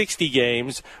about 60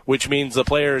 games, which means the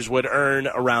players would earn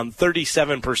around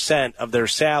 37% of their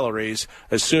salaries,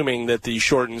 assuming that the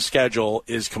shortened schedule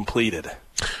is completed.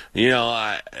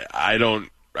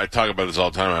 I talk about this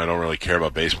all the time. I don't really care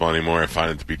about baseball anymore. I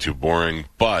find it to be too boring.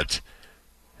 But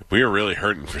we are really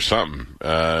hurting for something.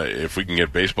 If we can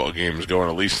get baseball games going,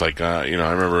 at least I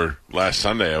remember last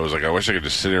Sunday I was like, I wish I could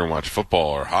just sit here and watch football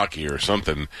or hockey or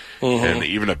something. Mm-hmm. And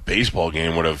even a baseball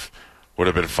game would have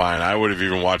been fine. I would have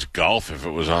even watched golf if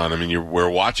it was on. I mean, we're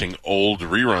watching old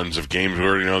reruns of games we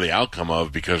already know the outcome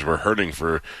of because we're hurting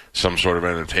for some sort of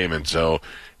entertainment. So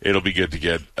it'll be good to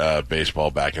get baseball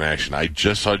back in action. I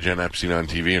just saw Jen Epstein on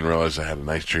TV and realized I had a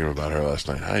nice dream about her last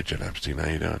night. Hi, Jen Epstein. How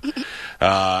you doing?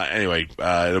 Anyway,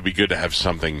 it'll be good to have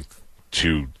something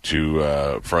to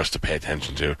for us to pay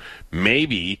attention to.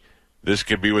 Maybe this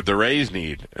could be what the Rays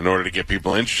need in order to get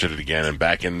people interested again and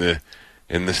back in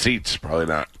the seats. Probably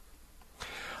not.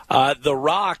 The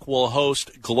Rock will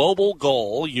host Global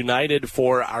Goal United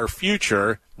for Our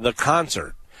Future, the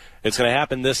concert. It's going to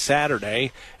happen this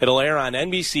Saturday. It'll air on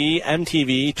NBC,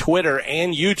 MTV, Twitter,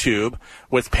 and YouTube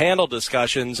with panel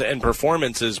discussions and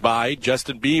performances by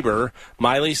Justin Bieber,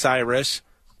 Miley Cyrus,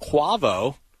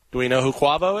 Quavo. Do we know who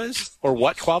Quavo is or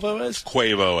what Quavo is?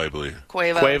 Quavo, I believe.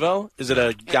 Quavo? Is it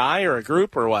a guy or a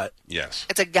group or what? Yes.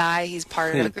 It's a guy. He's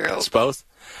part of the group. It's both.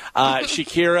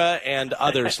 Shakira and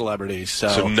other celebrities.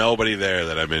 So nobody there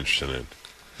that I'm interested in.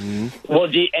 Mm-hmm. Well,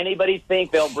 do anybody think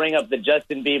they'll bring up the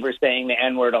Justin Bieber saying the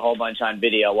N-word a whole bunch on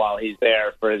video while he's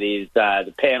there for these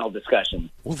the panel discussions?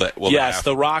 Yes,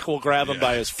 The Rock will grab him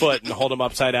by his foot and hold him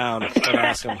upside down and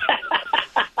ask him.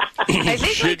 I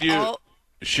think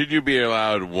should you be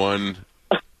allowed one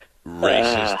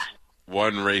racist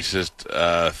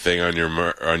thing on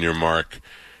your mark,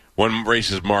 one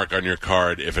racist mark on your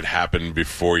card if it happened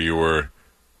before you were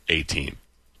 18?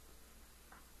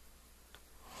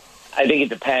 I think it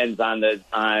depends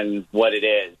on what it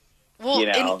is. Well,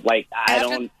 I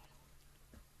don't.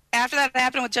 After that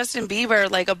happened with Justin Bieber,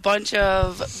 like a bunch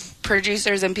of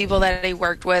producers and people that he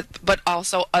worked with, but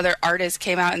also other artists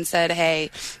came out and said,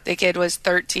 hey, the kid was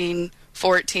 13,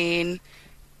 14.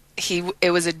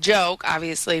 It was a joke,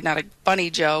 obviously not a funny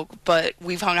joke, but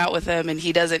we've hung out with him and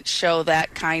he doesn't show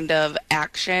that kind of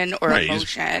action or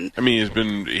emotion. He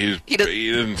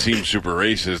doesn't seem super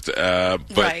racist,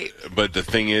 but the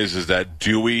thing is that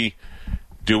do we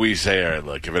say, all right,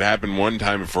 look, if it happened one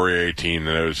time before you're 18,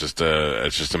 then it's just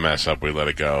a mess up, we let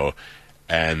it go,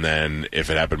 and then if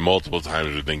it happened multiple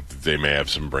times, we think that they may have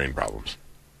some brain problems.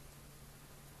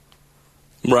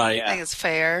 Right. Yeah. I think it's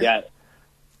fair. Yeah.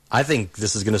 I think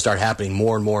this is going to start happening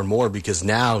more and more and more because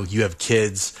now you have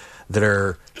kids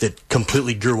that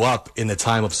completely grew up in the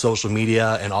time of social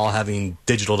media and all having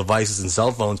digital devices and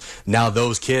cell phones. Now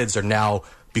those kids are now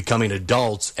becoming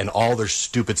adults, and all their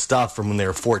stupid stuff from when they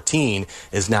were 14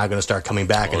 is now going to start coming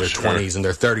back in their 20s and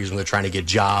their 30s when they're trying to get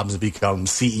jobs and become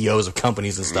CEOs of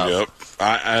companies and stuff. Yep.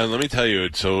 Let me tell you,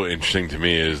 it's so interesting to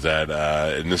me is that,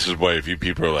 and this is why if you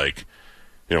people are like,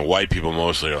 white people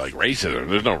mostly are like racism.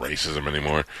 There's no racism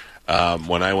anymore.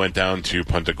 When I went down to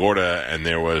Punta Gorda and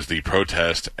there was the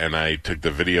protest, and I took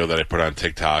the video that I put on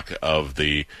TikTok of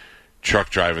the truck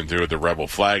driving through with the rebel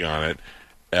flag on it,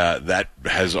 that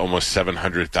has almost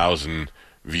 700,000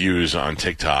 views on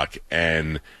TikTok,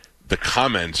 and the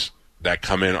comments that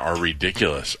come in are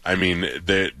ridiculous. I mean,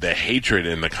 the hatred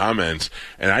in the comments,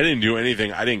 and I didn't do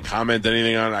anything. I didn't comment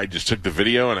anything on it. I just took the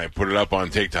video and I put it up on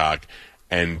TikTok,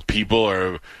 and people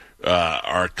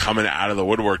are coming out of the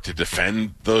woodwork to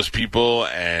defend those people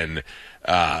and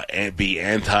be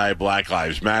anti-Black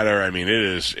Lives Matter. I mean, it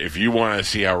is, if you want to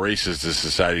see how racist this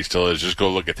society still is, just go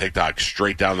look at TikTok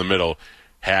straight down the middle,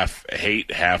 half hate,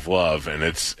 half love, and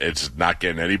it's not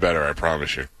getting any better, I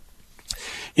promise you.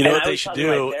 You know what they should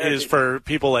do is for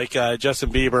people like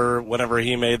Justin Bieber, whenever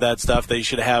he made that stuff, they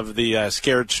should have the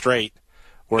Scared Straight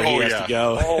where he has to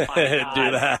go and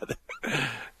do that.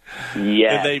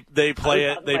 Yeah, and they play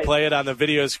it. They play it on the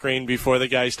video screen before the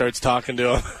guy starts talking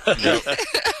to him.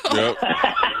 Yep.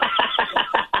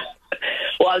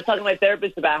 Well, I was talking to my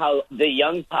therapist about how the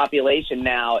young population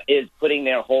now is putting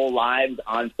their whole lives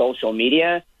on social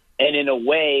media, and in a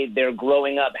way, they're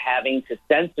growing up having to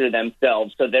censor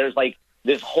themselves. So there's like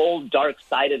this whole dark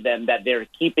side of them that they're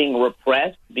keeping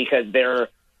repressed because they're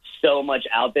so much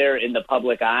out there in the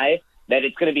public eye, that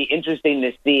it's going to be interesting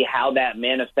to see how that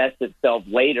manifests itself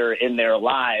later in their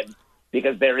lives,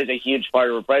 because there is a huge part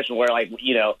of repression where, like,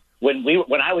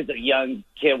 when I was a young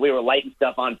kid, we were lighting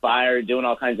stuff on fire, doing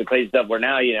all kinds of crazy stuff, where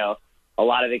now, a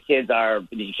lot of the kids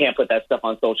you can't put that stuff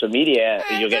on social media,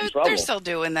 you'll get in trouble. They're still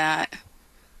doing that.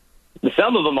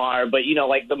 Some of them are, but,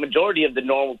 like the majority of the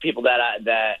normal people that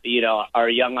are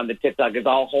young on the TikTok is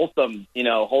all wholesome,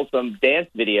 wholesome dance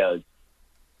videos.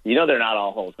 They're not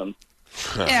all wholesome.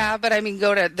 Yeah, but I mean,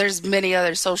 there's many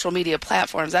other social media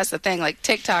platforms. That's the thing. Like,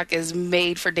 TikTok is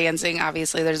made for dancing.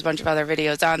 Obviously, there's a bunch of other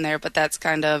videos on there, but that's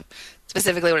kind of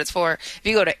specifically what it's for. If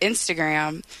you go to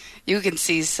Instagram, you can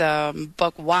see some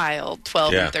buck wild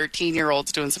 12 and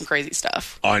 13-year-olds doing some crazy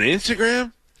stuff. On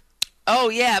Instagram? Oh,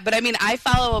 yeah, but I mean, I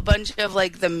follow a bunch of,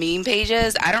 like, the meme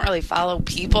pages. I don't really follow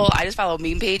people. I just follow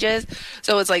meme pages.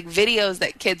 So it's, like, videos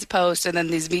that kids post, and then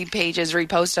these meme pages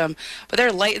repost them. But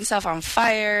they're lighting stuff on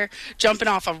fire, jumping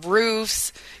off of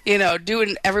roofs,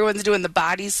 everyone's doing the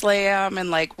body slam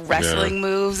and, like, wrestling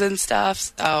moves and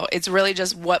stuff. So it's really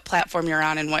just what platform you're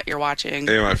on and what you're watching.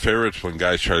 Yeah, my favorite's when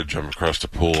guys try to jump across the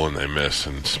pool and they miss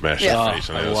and smash their face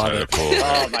on the other side of the pool.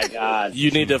 Oh, my God. You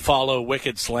need to follow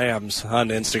Wicked Slams on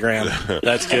Instagram.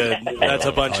 That's good. That's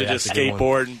a bunch of just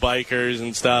skateboarding bikers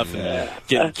and stuff and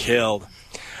getting killed.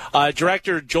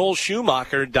 Director Joel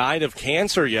Schumacher died of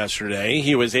cancer yesterday.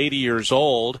 He was 80 years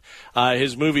old.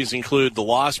 His movies include The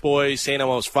Lost Boys, St.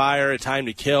 Elmo's Fire, A Time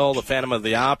to Kill, The Phantom of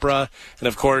the Opera, and,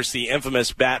 of course, the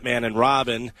infamous Batman and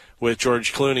Robin with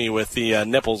George Clooney with the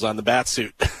nipples on the bat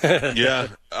suit. Yeah.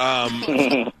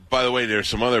 By the way, there's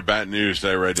some other bat news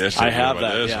that I read yesterday. I have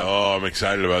about that, this. yeah. Oh, I'm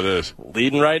excited about this.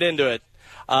 Leading right into it.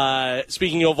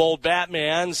 Speaking of old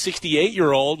Batman,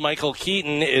 68-year-old Michael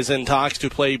Keaton is in talks to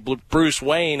play Bruce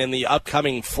Wayne in the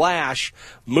upcoming Flash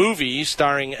movie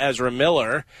starring Ezra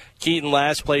Miller. Keaton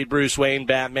last played Bruce Wayne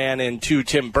Batman in 2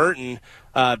 Tim Burton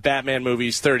Batman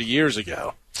movies 30 years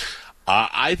ago.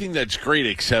 I think that's great,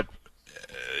 except,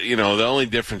 the only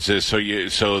difference is,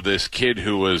 so this kid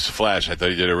who was Flash, I thought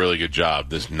he did a really good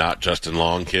job. This not Justin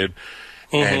Long kid.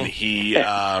 And he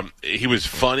was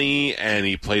funny, and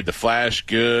he played the Flash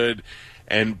good,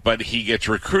 but he gets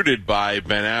recruited by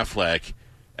Ben Affleck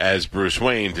as Bruce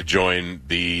Wayne to join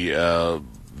the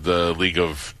League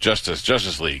of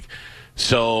Justice League.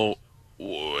 So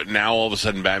now all of a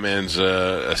sudden Batman's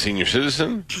a senior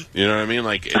citizen. You know what I mean?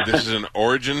 Like this is an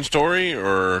origin story,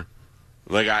 or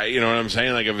like you know what I'm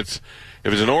saying? Like if it's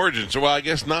an origin, so well, I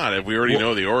guess not. If we already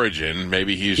know the origin,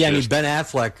 maybe he's I mean, Ben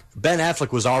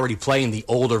Affleck was already playing the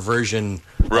older version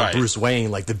of Bruce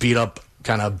Wayne, like the beat up,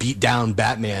 kind of beat down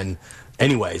Batman.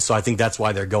 Anyway, so I think that's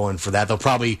why they're going for that.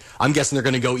 I'm guessing they're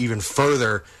going to go even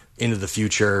further into the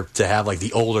future to have like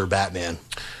the older Batman.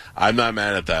 I'm not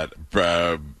mad at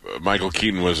that. Michael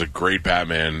Keaton was a great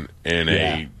Batman in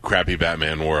a crappy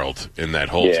Batman world. In that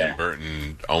whole Tim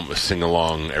Burton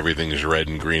sing-along, everything's red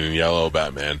and green and yellow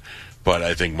Batman. But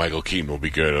I think Michael Keaton will be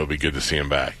good. It'll be good to see him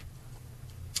back.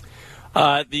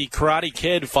 The Karate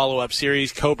Kid follow-up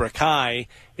series, Cobra Kai,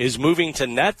 is moving to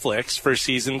Netflix for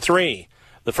Season 3.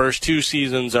 The first 2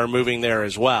 seasons are moving there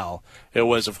as well. It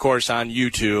was, of course, on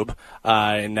YouTube,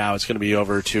 and now it's going to be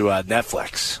over to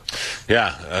Netflix.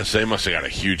 Yeah, so they must have got a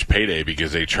huge payday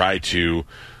because they tried to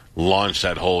launch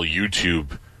that whole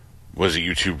YouTube, was it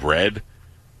YouTube Red,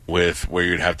 with where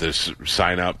you'd have to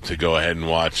sign up to go ahead and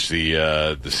watch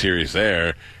the series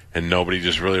there, and nobody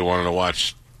just really wanted to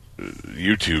watch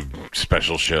YouTube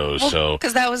special shows. So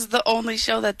because that was the only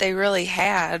show that they really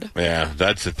had. Yeah,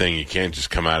 that's the thing. You can't just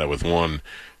come at it with one.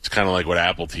 It's kind of like what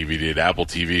Apple TV did. Apple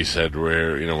TV said,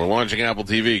 we're launching Apple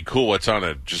TV. Cool, what's on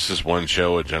it? Just this one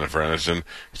show with Jennifer Aniston.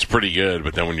 It's pretty good,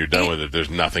 but then when you're done with it, there's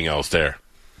nothing else there.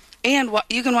 And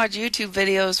you can watch YouTube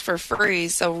videos for free,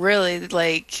 so really,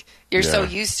 like, you're so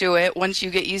used to it. Once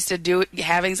you get used to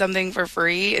having something for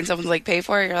free and someone's like, pay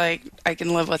for it, you're like, I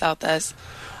can live without this.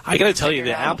 I got to tell you,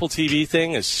 the Apple TV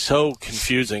thing is so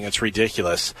confusing. It's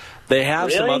ridiculous. They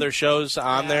have some other shows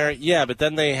on there. Yeah, but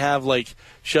then they have, like,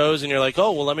 shows, and you're like,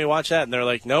 oh, well, let me watch that. And they're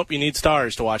like, nope, you need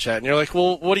stars to watch that. And you're like,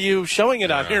 well, what are you showing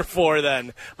it on here for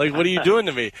then? Like, what are you doing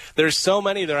to me? There's so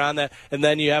many that are on that, and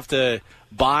then you have to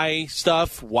buy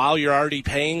stuff while you're already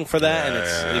paying for that,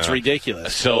 and it's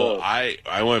ridiculous. So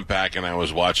I went back and I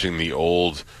was watching the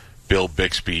old Bill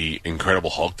Bixby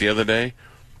Incredible Hulk the other day.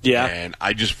 Yeah. And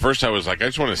I was like, I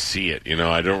just want to see it.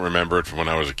 I don't remember it from when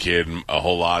I was a kid a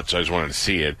whole lot, so I just wanted to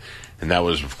see it. And that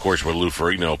was, of course, where Lou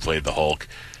Ferrigno played the Hulk.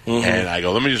 Mm-hmm. And I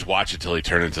go, let me just watch it till he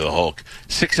turned into the Hulk.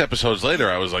 6 episodes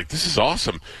later, I was like, this is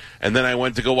awesome. And then I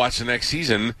went to go watch the next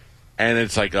season, and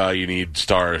it's like, you need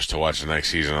stars to watch the next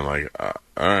season. I'm like, all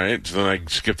right. So then I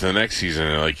skipped to the next season,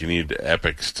 and like, you need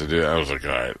epics to do it. I was like, all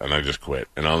right. And I just quit,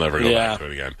 and I'll never go back to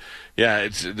it again. Yeah,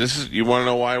 you want to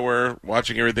know why we're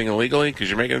watching everything illegally? Because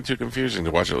you're making it too confusing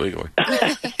to watch it legally.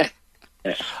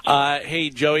 Hey,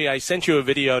 Joey, I sent you a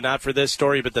video, not for this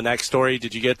story, but the next story.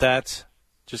 Did you get that?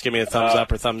 Just give me a thumbs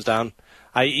up or thumbs down.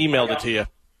 I emailed it to you.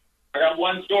 I got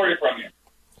one story from you.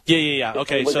 Yeah.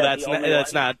 Okay, so that's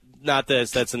not this.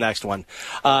 That's the next one.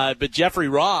 But Jeffrey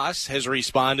Ross has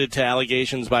responded to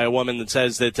allegations by a woman that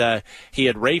says that he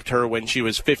had raped her when she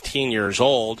was 15 years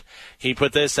old. He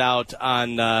put this out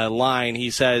online. He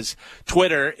says,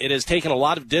 Twitter, it has taken a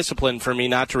lot of discipline for me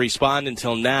not to respond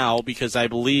until now because I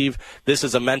believe this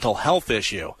is a mental health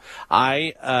issue.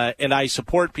 I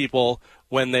support people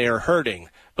when they are hurting.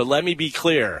 But let me be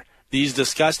clear. These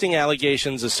disgusting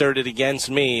allegations asserted against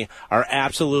me are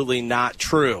absolutely not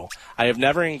true. I have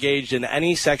never engaged in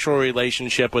any sexual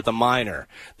relationship with a minor.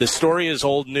 The story is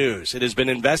old news. It has been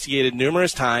investigated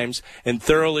numerous times and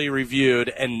thoroughly reviewed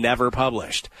and never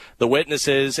published. The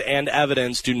witnesses and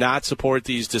evidence do not support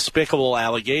these despicable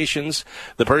allegations.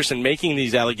 The person making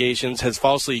these allegations has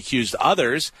falsely accused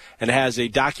others and has a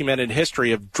documented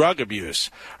history of drug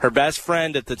abuse. Her best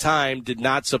friend at the time did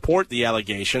not support the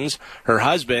allegations. Her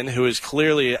husband, who is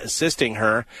clearly assisting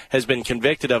her, has been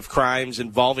convicted of crimes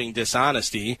involving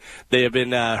dishonesty. They have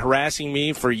been harassing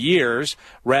me for years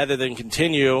rather than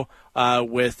continue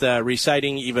with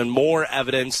reciting even more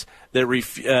evidence that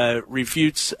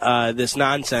refutes this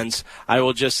nonsense. I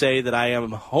will just say that I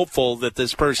am hopeful that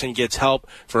this person gets help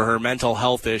for her mental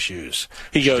health issues.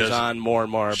 He goes on more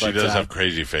and more. She does have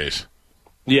crazy face.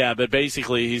 Yeah, but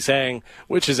basically he's saying,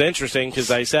 which is interesting because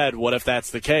I said, what if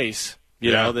that's the case?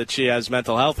 You know, that she has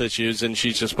mental health issues and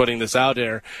she's just putting this out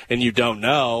there and you don't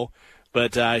know.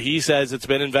 But he says it's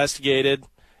been investigated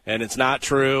and it's not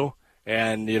true.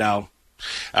 And, did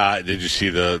you see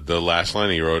the last line?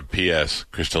 He wrote, P.S.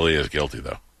 Crystalia is guilty,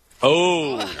 though.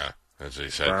 Oh. Yeah, that's what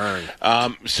he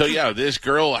said. This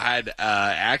girl had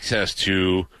access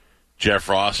to Jeff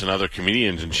Ross and other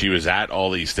comedians, and she was at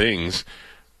all these things.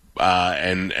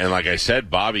 And like I said,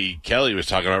 Bobby Kelly was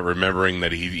talking about remembering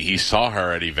that he saw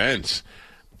her at events,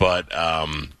 but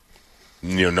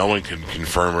no one can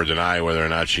confirm or deny whether or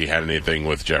not she had anything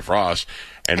with Jeff Ross.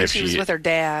 And if she was with her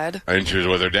dad. And she was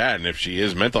with her dad. And if she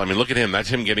is mental, I mean, look at him. That's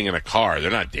him getting in a car.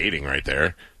 They're not dating right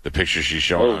there. The picture she's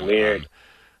showing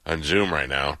on Zoom right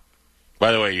now.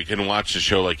 By the way, you can watch the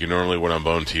show like you normally would on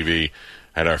Bone TV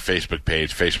at our Facebook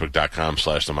page,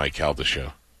 facebook.com/The Mike Calta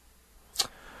Show.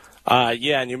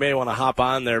 Yeah, and you may want to hop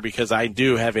on there because I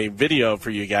do have a video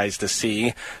for you guys to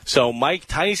see. So Mike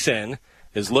Tyson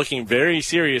is looking very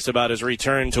serious about his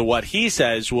return to what he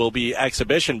says will be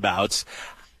exhibition bouts.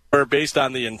 Or based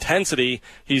on the intensity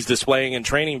he's displaying in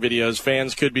training videos,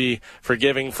 fans could be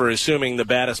forgiving for assuming the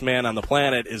baddest man on the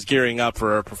planet is gearing up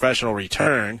for a professional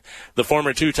return. The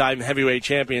former two-time heavyweight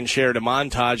champion shared a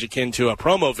montage akin to a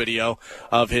promo video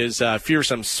of his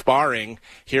fearsome sparring.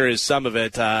 Here is some of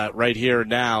it right here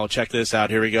now. Check this out.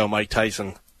 Here we go, Mike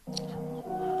Tyson.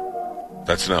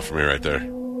 That's enough for me right there.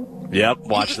 Yep,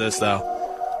 watch this, though.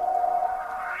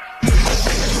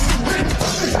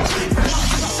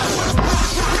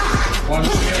 Can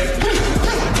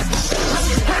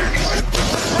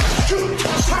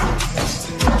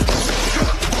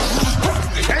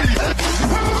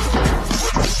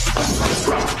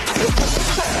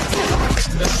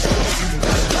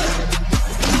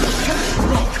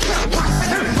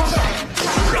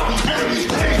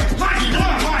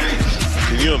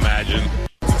you imagine?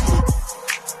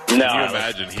 No. Can you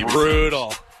imagine?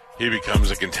 Brutal. He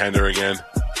becomes a contender again.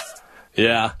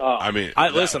 Yeah. I mean,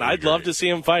 listen, I'd love to see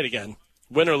him fight again.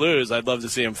 Win or lose, I'd love to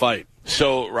see him fight.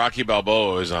 So Rocky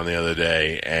Balboa was on the other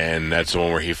day, and that's the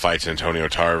one where he fights Antonio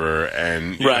Tarver,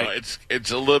 and you know,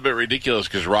 it's a little bit ridiculous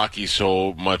because Rocky's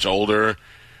so much older,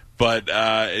 but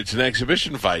it's an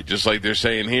exhibition fight, just like they're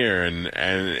saying here, and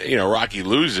you know, Rocky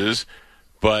loses,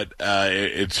 but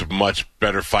it's a much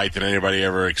better fight than anybody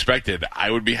ever expected. I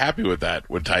would be happy with that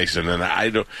with Tyson, and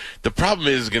I don't. The problem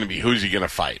is going to be who's he going to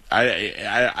fight.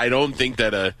 I don't think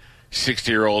that a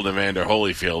 60-year-old Evander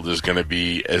Holyfield is going to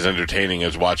be as entertaining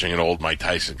as watching an old Mike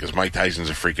Tyson, because Mike Tyson's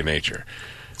a freak of nature.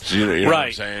 So you know what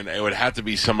I'm saying? It would have to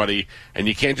be somebody, and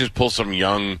you can't just pull some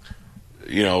young,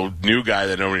 you know, new guy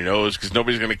that nobody knows, because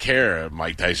nobody's going to care if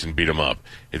Mike Tyson beat him up.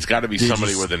 It's got to be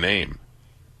somebody with a name.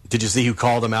 Did you see who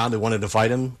called him out that wanted to fight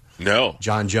him? No.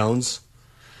 John Jones?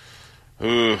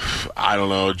 I don't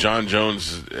know. John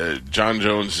Jones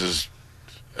is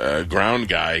a ground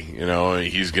guy. You know,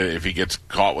 if he gets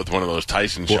caught with one of those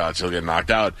Tyson shots, he'll get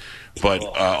knocked out. But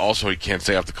also, he can't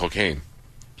stay off the cocaine.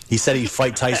 He said he'd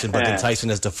fight Tyson, but then Tyson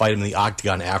has to fight him in the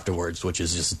octagon afterwards, which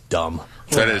is just dumb.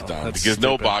 That is dumb, because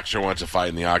no boxer wants to fight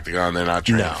in the octagon. They're not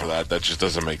trained for that. That just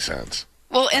doesn't make sense.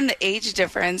 Well, and the age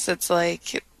difference, it's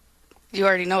like you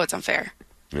already know it's unfair.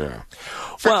 Yeah.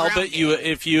 Well, but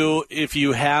if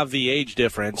you have the age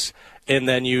difference, and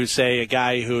then you say a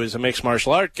guy who is a mixed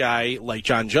martial art guy like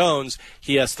John Jones,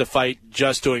 he has to fight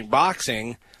just doing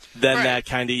boxing, then that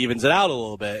kind of evens it out a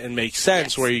little bit and makes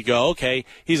sense. Where you go, okay,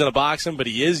 he's in a boxing, but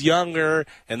he is younger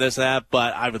and this and that.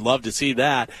 But I would love to see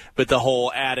that. But the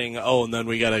whole adding, and then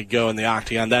we got to go in the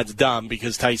octagon, that's dumb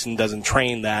because Tyson doesn't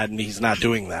train that and he's not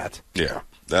doing that. Yeah.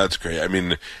 That's great. I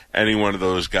mean, any one of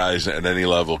those guys at any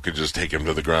level could just take him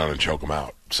to the ground and choke him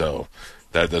out. So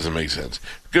that doesn't make sense.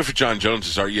 Good for John Jones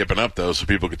to start yipping up, though, so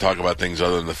people could talk about things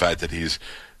other than the fact that he's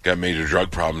got major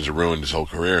drug problems that ruined his whole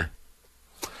career.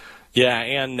 Yeah,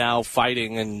 and now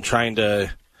fighting and trying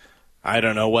to, I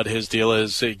don't know what his deal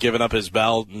is, giving up his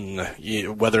belt and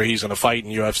whether he's going to fight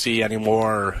in UFC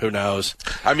anymore, or who knows.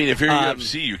 I mean, if you're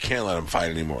UFC, you can't let him fight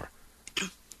anymore.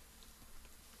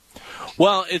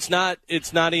 Well, it's not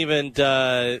even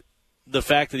the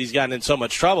fact that he's gotten in so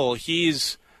much trouble.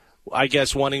 He's, I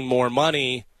guess, wanting more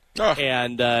money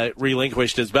and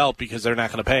relinquished his belt because they're not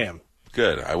going to pay him.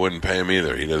 Good. I wouldn't pay him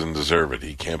either. He doesn't deserve it.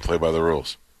 He can't play by the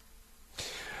rules.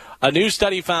 A new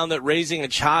study found that raising a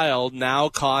child now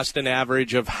costs an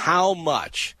average of how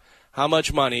much? How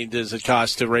much money does it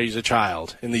cost to raise a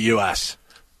child in the U.S.?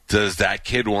 Does that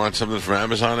kid want something from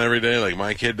Amazon every day like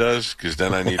my kid does? Because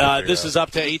then I need to this is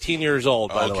up to 18 years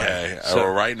old, by the way. Okay.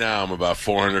 Well, right now I'm about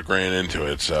 $400,000 into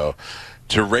it. So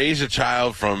to raise a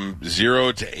child from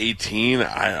 0 to 18,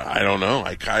 I don't know.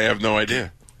 I have no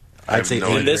idea. I'd say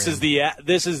this is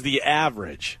the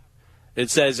average. It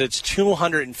says it's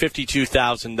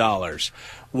 $252,000,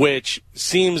 which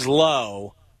seems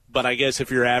low, but I guess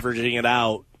if you're averaging it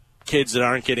out, kids that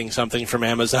aren't getting something from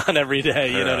Amazon every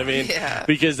day, you know what I mean? Yeah.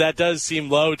 Because that does seem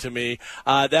low to me.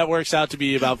 That works out to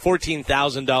be about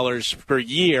 $14,000 per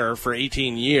year for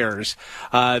 18 years.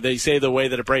 They say the way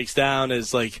that it breaks down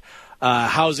is like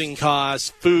housing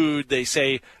costs, food. They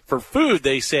say for food,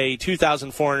 they say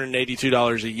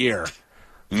 $2,482 a year.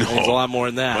 No, it's a lot more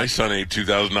than that. My son ate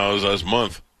 $2,000 last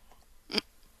month.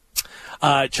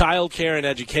 Child care and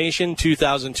education,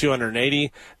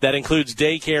 $2,280. That includes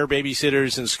daycare,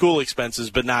 babysitters, and school expenses,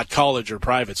 but not college or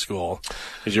private school,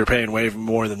 because you're paying way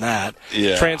more than that.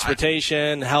 Yeah,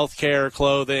 Transportation, health care,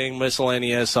 clothing,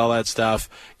 miscellaneous, all that stuff.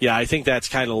 Yeah, I think that's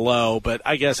kind of low, but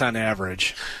I guess on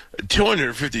average.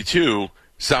 252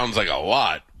 sounds like a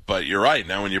lot, but you're right.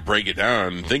 Now when you break it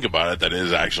down and think about it, that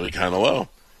is actually kind of low.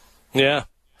 Yeah.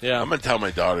 Yeah, I'm gonna tell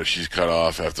my daughter she's cut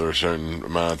off after a certain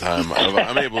amount of time.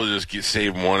 I'm able to just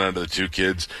save one out of the two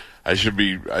kids. I should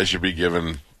be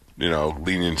given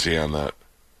leniency on that.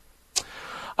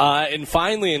 And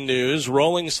finally, in news,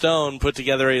 Rolling Stone put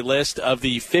together a list of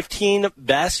the 15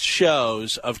 best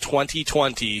shows of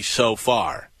 2020 so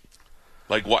far.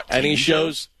 Like what? Any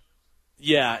shows?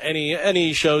 Yeah,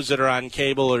 any shows that are on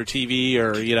cable or TV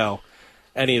or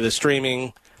any of the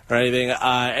streaming. Or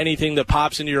anything that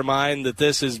pops into your mind that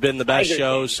this has been the best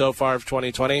show so far of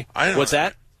 2020? What's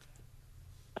that?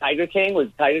 Tiger King? Was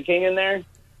Tiger King in there?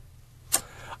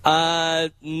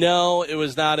 No, it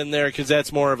was not in there because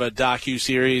that's more of a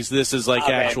docu-series. This is like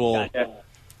actual... Gotcha.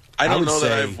 I don't know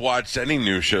that I've watched any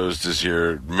new shows this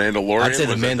year. Mandalorian? I'd say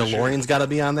The Mandalorian's got to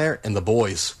be on there, and The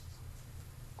Boys.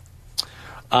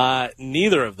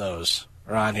 Neither of those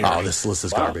are on here. Oh, this list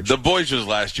is garbage. The Boys was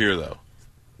last year, though.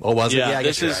 Oh, was it? Yeah, I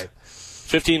guess this is right.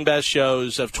 15 best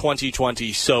shows of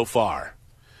 2020 so far.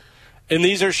 And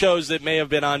these are shows that may have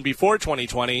been on before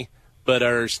 2020, but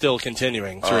are still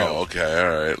continuing through. Oh, okay.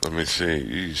 All right. Let me see.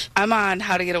 Jeez. I'm on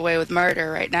How to Get Away with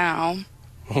Murder right now.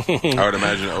 I would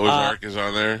imagine Ozark is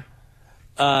on there.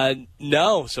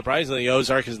 No, surprisingly,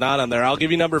 Ozark is not on there. I'll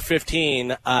give you number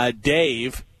 15,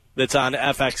 Dave, that's on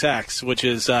FXX, which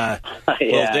is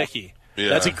Lil Dicky. Yeah.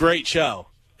 That's a great show.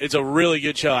 It's a really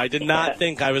good show. I did not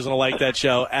think I was going to like that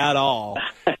show at all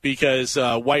because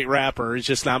white rapper is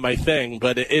just not my thing,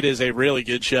 but it is a really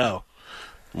good show.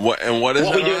 What is What We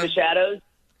it Do on? in the Shadows?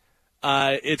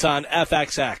 It's on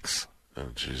FXX. Oh,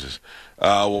 Jesus.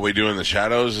 What We Do in the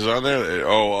Shadows is on there?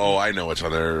 Oh, I know what's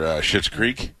on there. Schitt's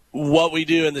Creek? What We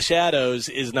Do in the Shadows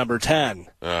is number 10,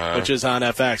 which is on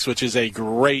FX, which is a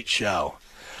great show.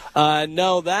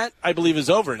 No, that, I believe,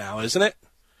 is over now, isn't it?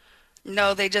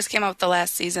 No, they just came out with the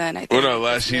last season. I think. Well, no,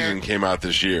 last season came out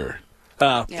this year.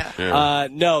 Oh. Yeah.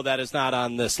 No, that is not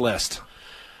on this list.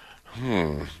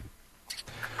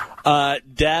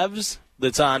 Devs,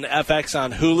 that's on FX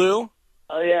on Hulu.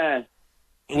 Oh, yeah.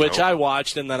 Which I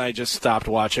watched and then I just stopped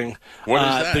watching. What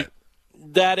is that?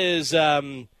 That is,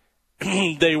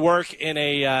 they work in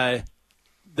a,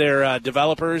 they're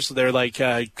developers. They're like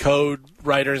code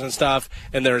writers and stuff.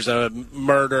 And there's a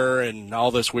murder and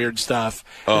all this weird stuff.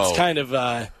 Oh. It's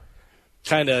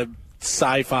kind of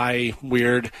sci-fi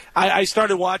weird. I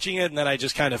started watching it and then I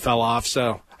just kind of fell off.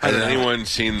 So Has anyone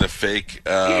seen the fake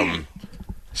Silicon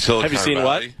Have you seen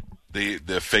Valley?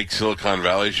 The fake Silicon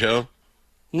Valley show?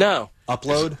 No.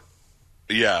 Upload?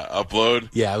 Yeah, Upload.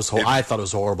 Yeah, it was. I thought it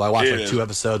was horrible. I watched like 2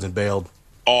 episodes and bailed.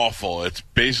 Awful. It's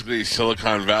basically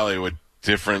Valley with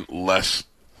different, less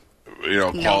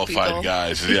qualified people.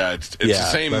 guys. Yeah, it's the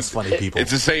same. Less funny people.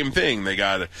 It's the same thing. They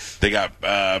got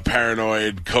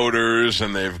paranoid coders,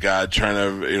 and they've got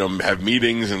trying to have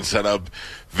meetings and set up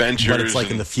ventures. But it's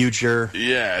like in the future.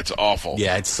 Yeah, it's awful.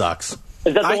 Yeah, it sucks. Is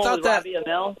that the I one thought with that- Robbie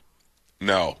Amell?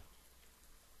 No.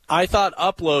 I thought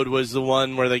Upload was the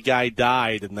one where the guy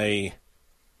died and they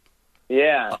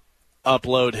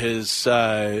upload his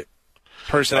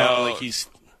personality. Like he's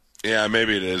Yeah,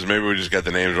 maybe it is. Maybe we just got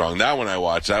the names wrong. That one I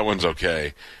watched. That one's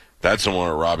okay. That's the one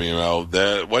with Robbie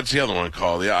Amell. What's the other one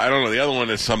called? Yeah, I don't know. The other one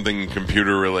is something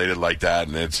computer related like that,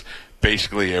 and it's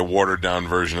basically a watered down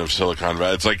version of Silicon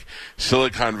Valley. It's like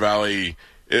Silicon Valley.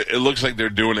 It looks like they're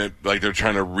doing it like they're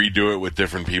trying to redo it with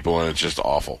different people, and it's just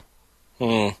awful.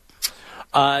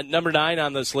 Number 9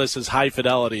 on this list is High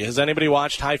Fidelity. Has anybody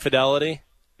watched High Fidelity?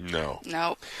 No.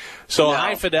 Nope. So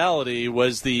High Fidelity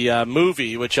was the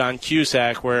movie with John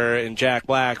Cusack and Jack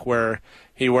Black where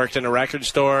he worked in a record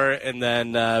store and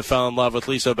then fell in love with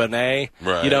Lisa Bonet.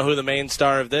 Right. You know who the main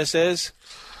star of this is?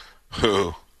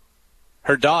 Who?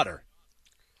 Her daughter.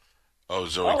 Oh,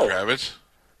 Zoe Kravitz?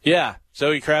 Yeah.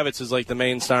 Zoe Kravitz is like the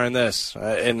main star in this,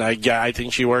 and I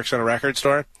think she works in a record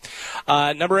store.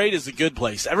 Number 8 is The Good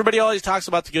Place. Everybody always talks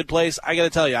about The Good Place. I got to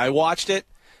tell you, I watched it.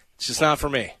 It's just not for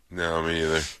me. No, me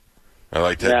either. I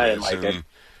like that. Yeah, I didn't like it.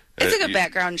 It's a good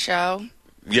background show.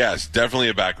 Yes, definitely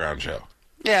a background show.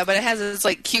 Yeah, but it has its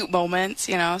like cute moments,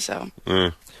 so.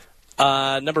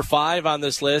 Number 5 on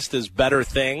this list is Better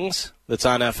Things. That's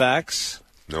on FX.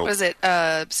 Nope. What is it?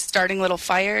 Starting Little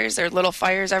Fires or Little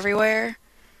Fires Everywhere?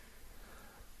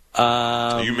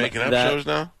 Are you making up shows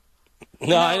now?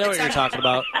 No, I know what you're talking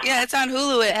about. Yeah, it's on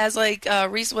Hulu. It has like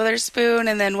Reese Witherspoon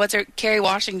and then Kerry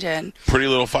Washington. Pretty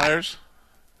Little Fires?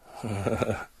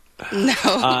 No.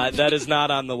 That is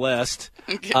not on the list.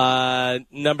 Okay.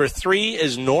 Number 3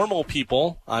 is Normal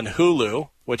People on Hulu,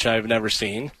 which I've never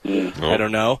seen. I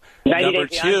don't know. Number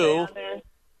 2...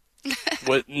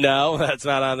 No, that's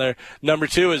not on there. Number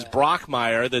 2 is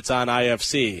Brockmire, that's on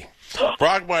IFC.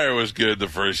 Brockmire was good the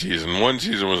first season. One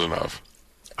season was enough.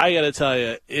 I got to tell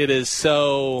you, it is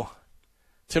so...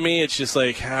 To me, it's just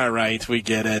like, all right, we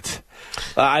get it.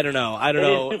 I don't know.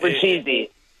 It's super cheesy.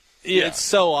 It's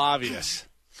so obvious.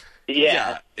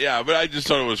 Yeah, but I just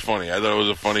thought it was funny. I thought it was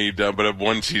a funny, but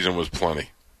one season was plenty.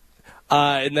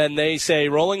 And then they say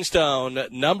Rolling Stone,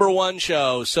 number 1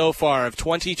 show so far of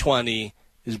 2020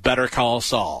 is Better Call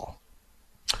Saul.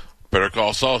 Better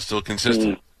Call Saul is still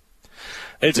consistent.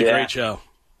 It's a great show.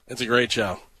 It's a great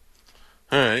show.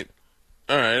 All right.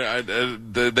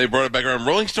 They brought it back around.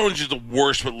 Rolling Stone is just the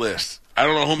worst with lists. I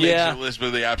don't know who makes the list,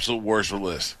 but they're the absolute worst with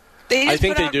lists. I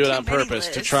think they do it on purpose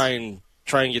to try and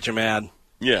get you mad.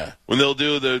 Yeah, when they'll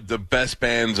do the best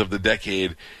bands of the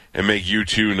decade and make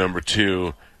U2 number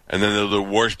 2, and then they'll do the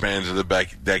worst bands of the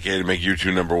decade and make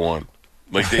U2 number 1.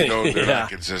 Like they're not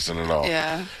consistent at all.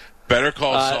 Yeah. Better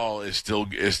Call Saul is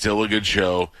still a good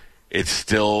show. It's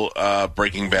still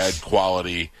Breaking Bad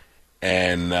quality,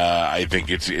 and I think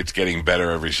it's getting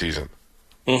better every season.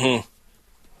 Mm-hmm.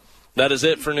 That is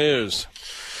it for news.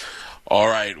 All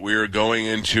right, we are going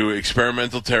into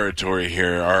experimental territory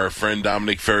here. Our friend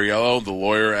Dominic Ferriello, the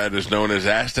lawyer is known as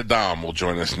Ask the Dom, will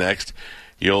join us next.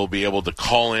 You'll be able to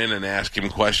call in and ask him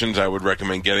questions. I would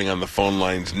recommend getting on the phone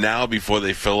lines now before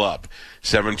they fill up.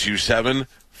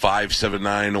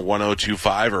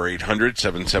 727-579-1025 or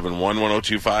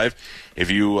 800-771-1025.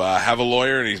 If you have a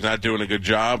lawyer and he's not doing a good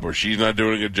job or she's not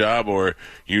doing a good job or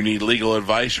you need legal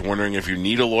advice, you're wondering if you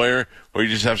need a lawyer or you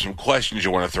just have some questions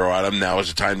you want to throw at him, now is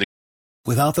the time to...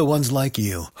 Without the ones like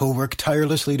you, who work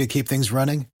tirelessly to keep things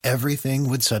running, everything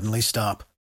would suddenly stop.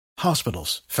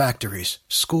 Hospitals, factories,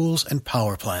 schools, and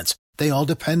power plants, they all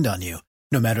depend on you.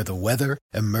 No matter the weather,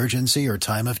 emergency, or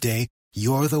time of day,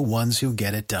 you're the ones who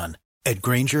get it done. At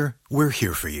Grainger, we're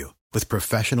here for you with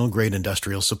professional-grade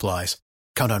industrial supplies.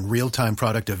 Count on real-time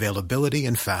product availability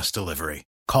and fast delivery.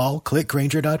 Call, click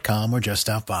Grainger.com, or just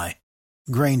stop by.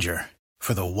 Grainger,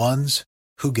 for the ones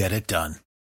who get it done.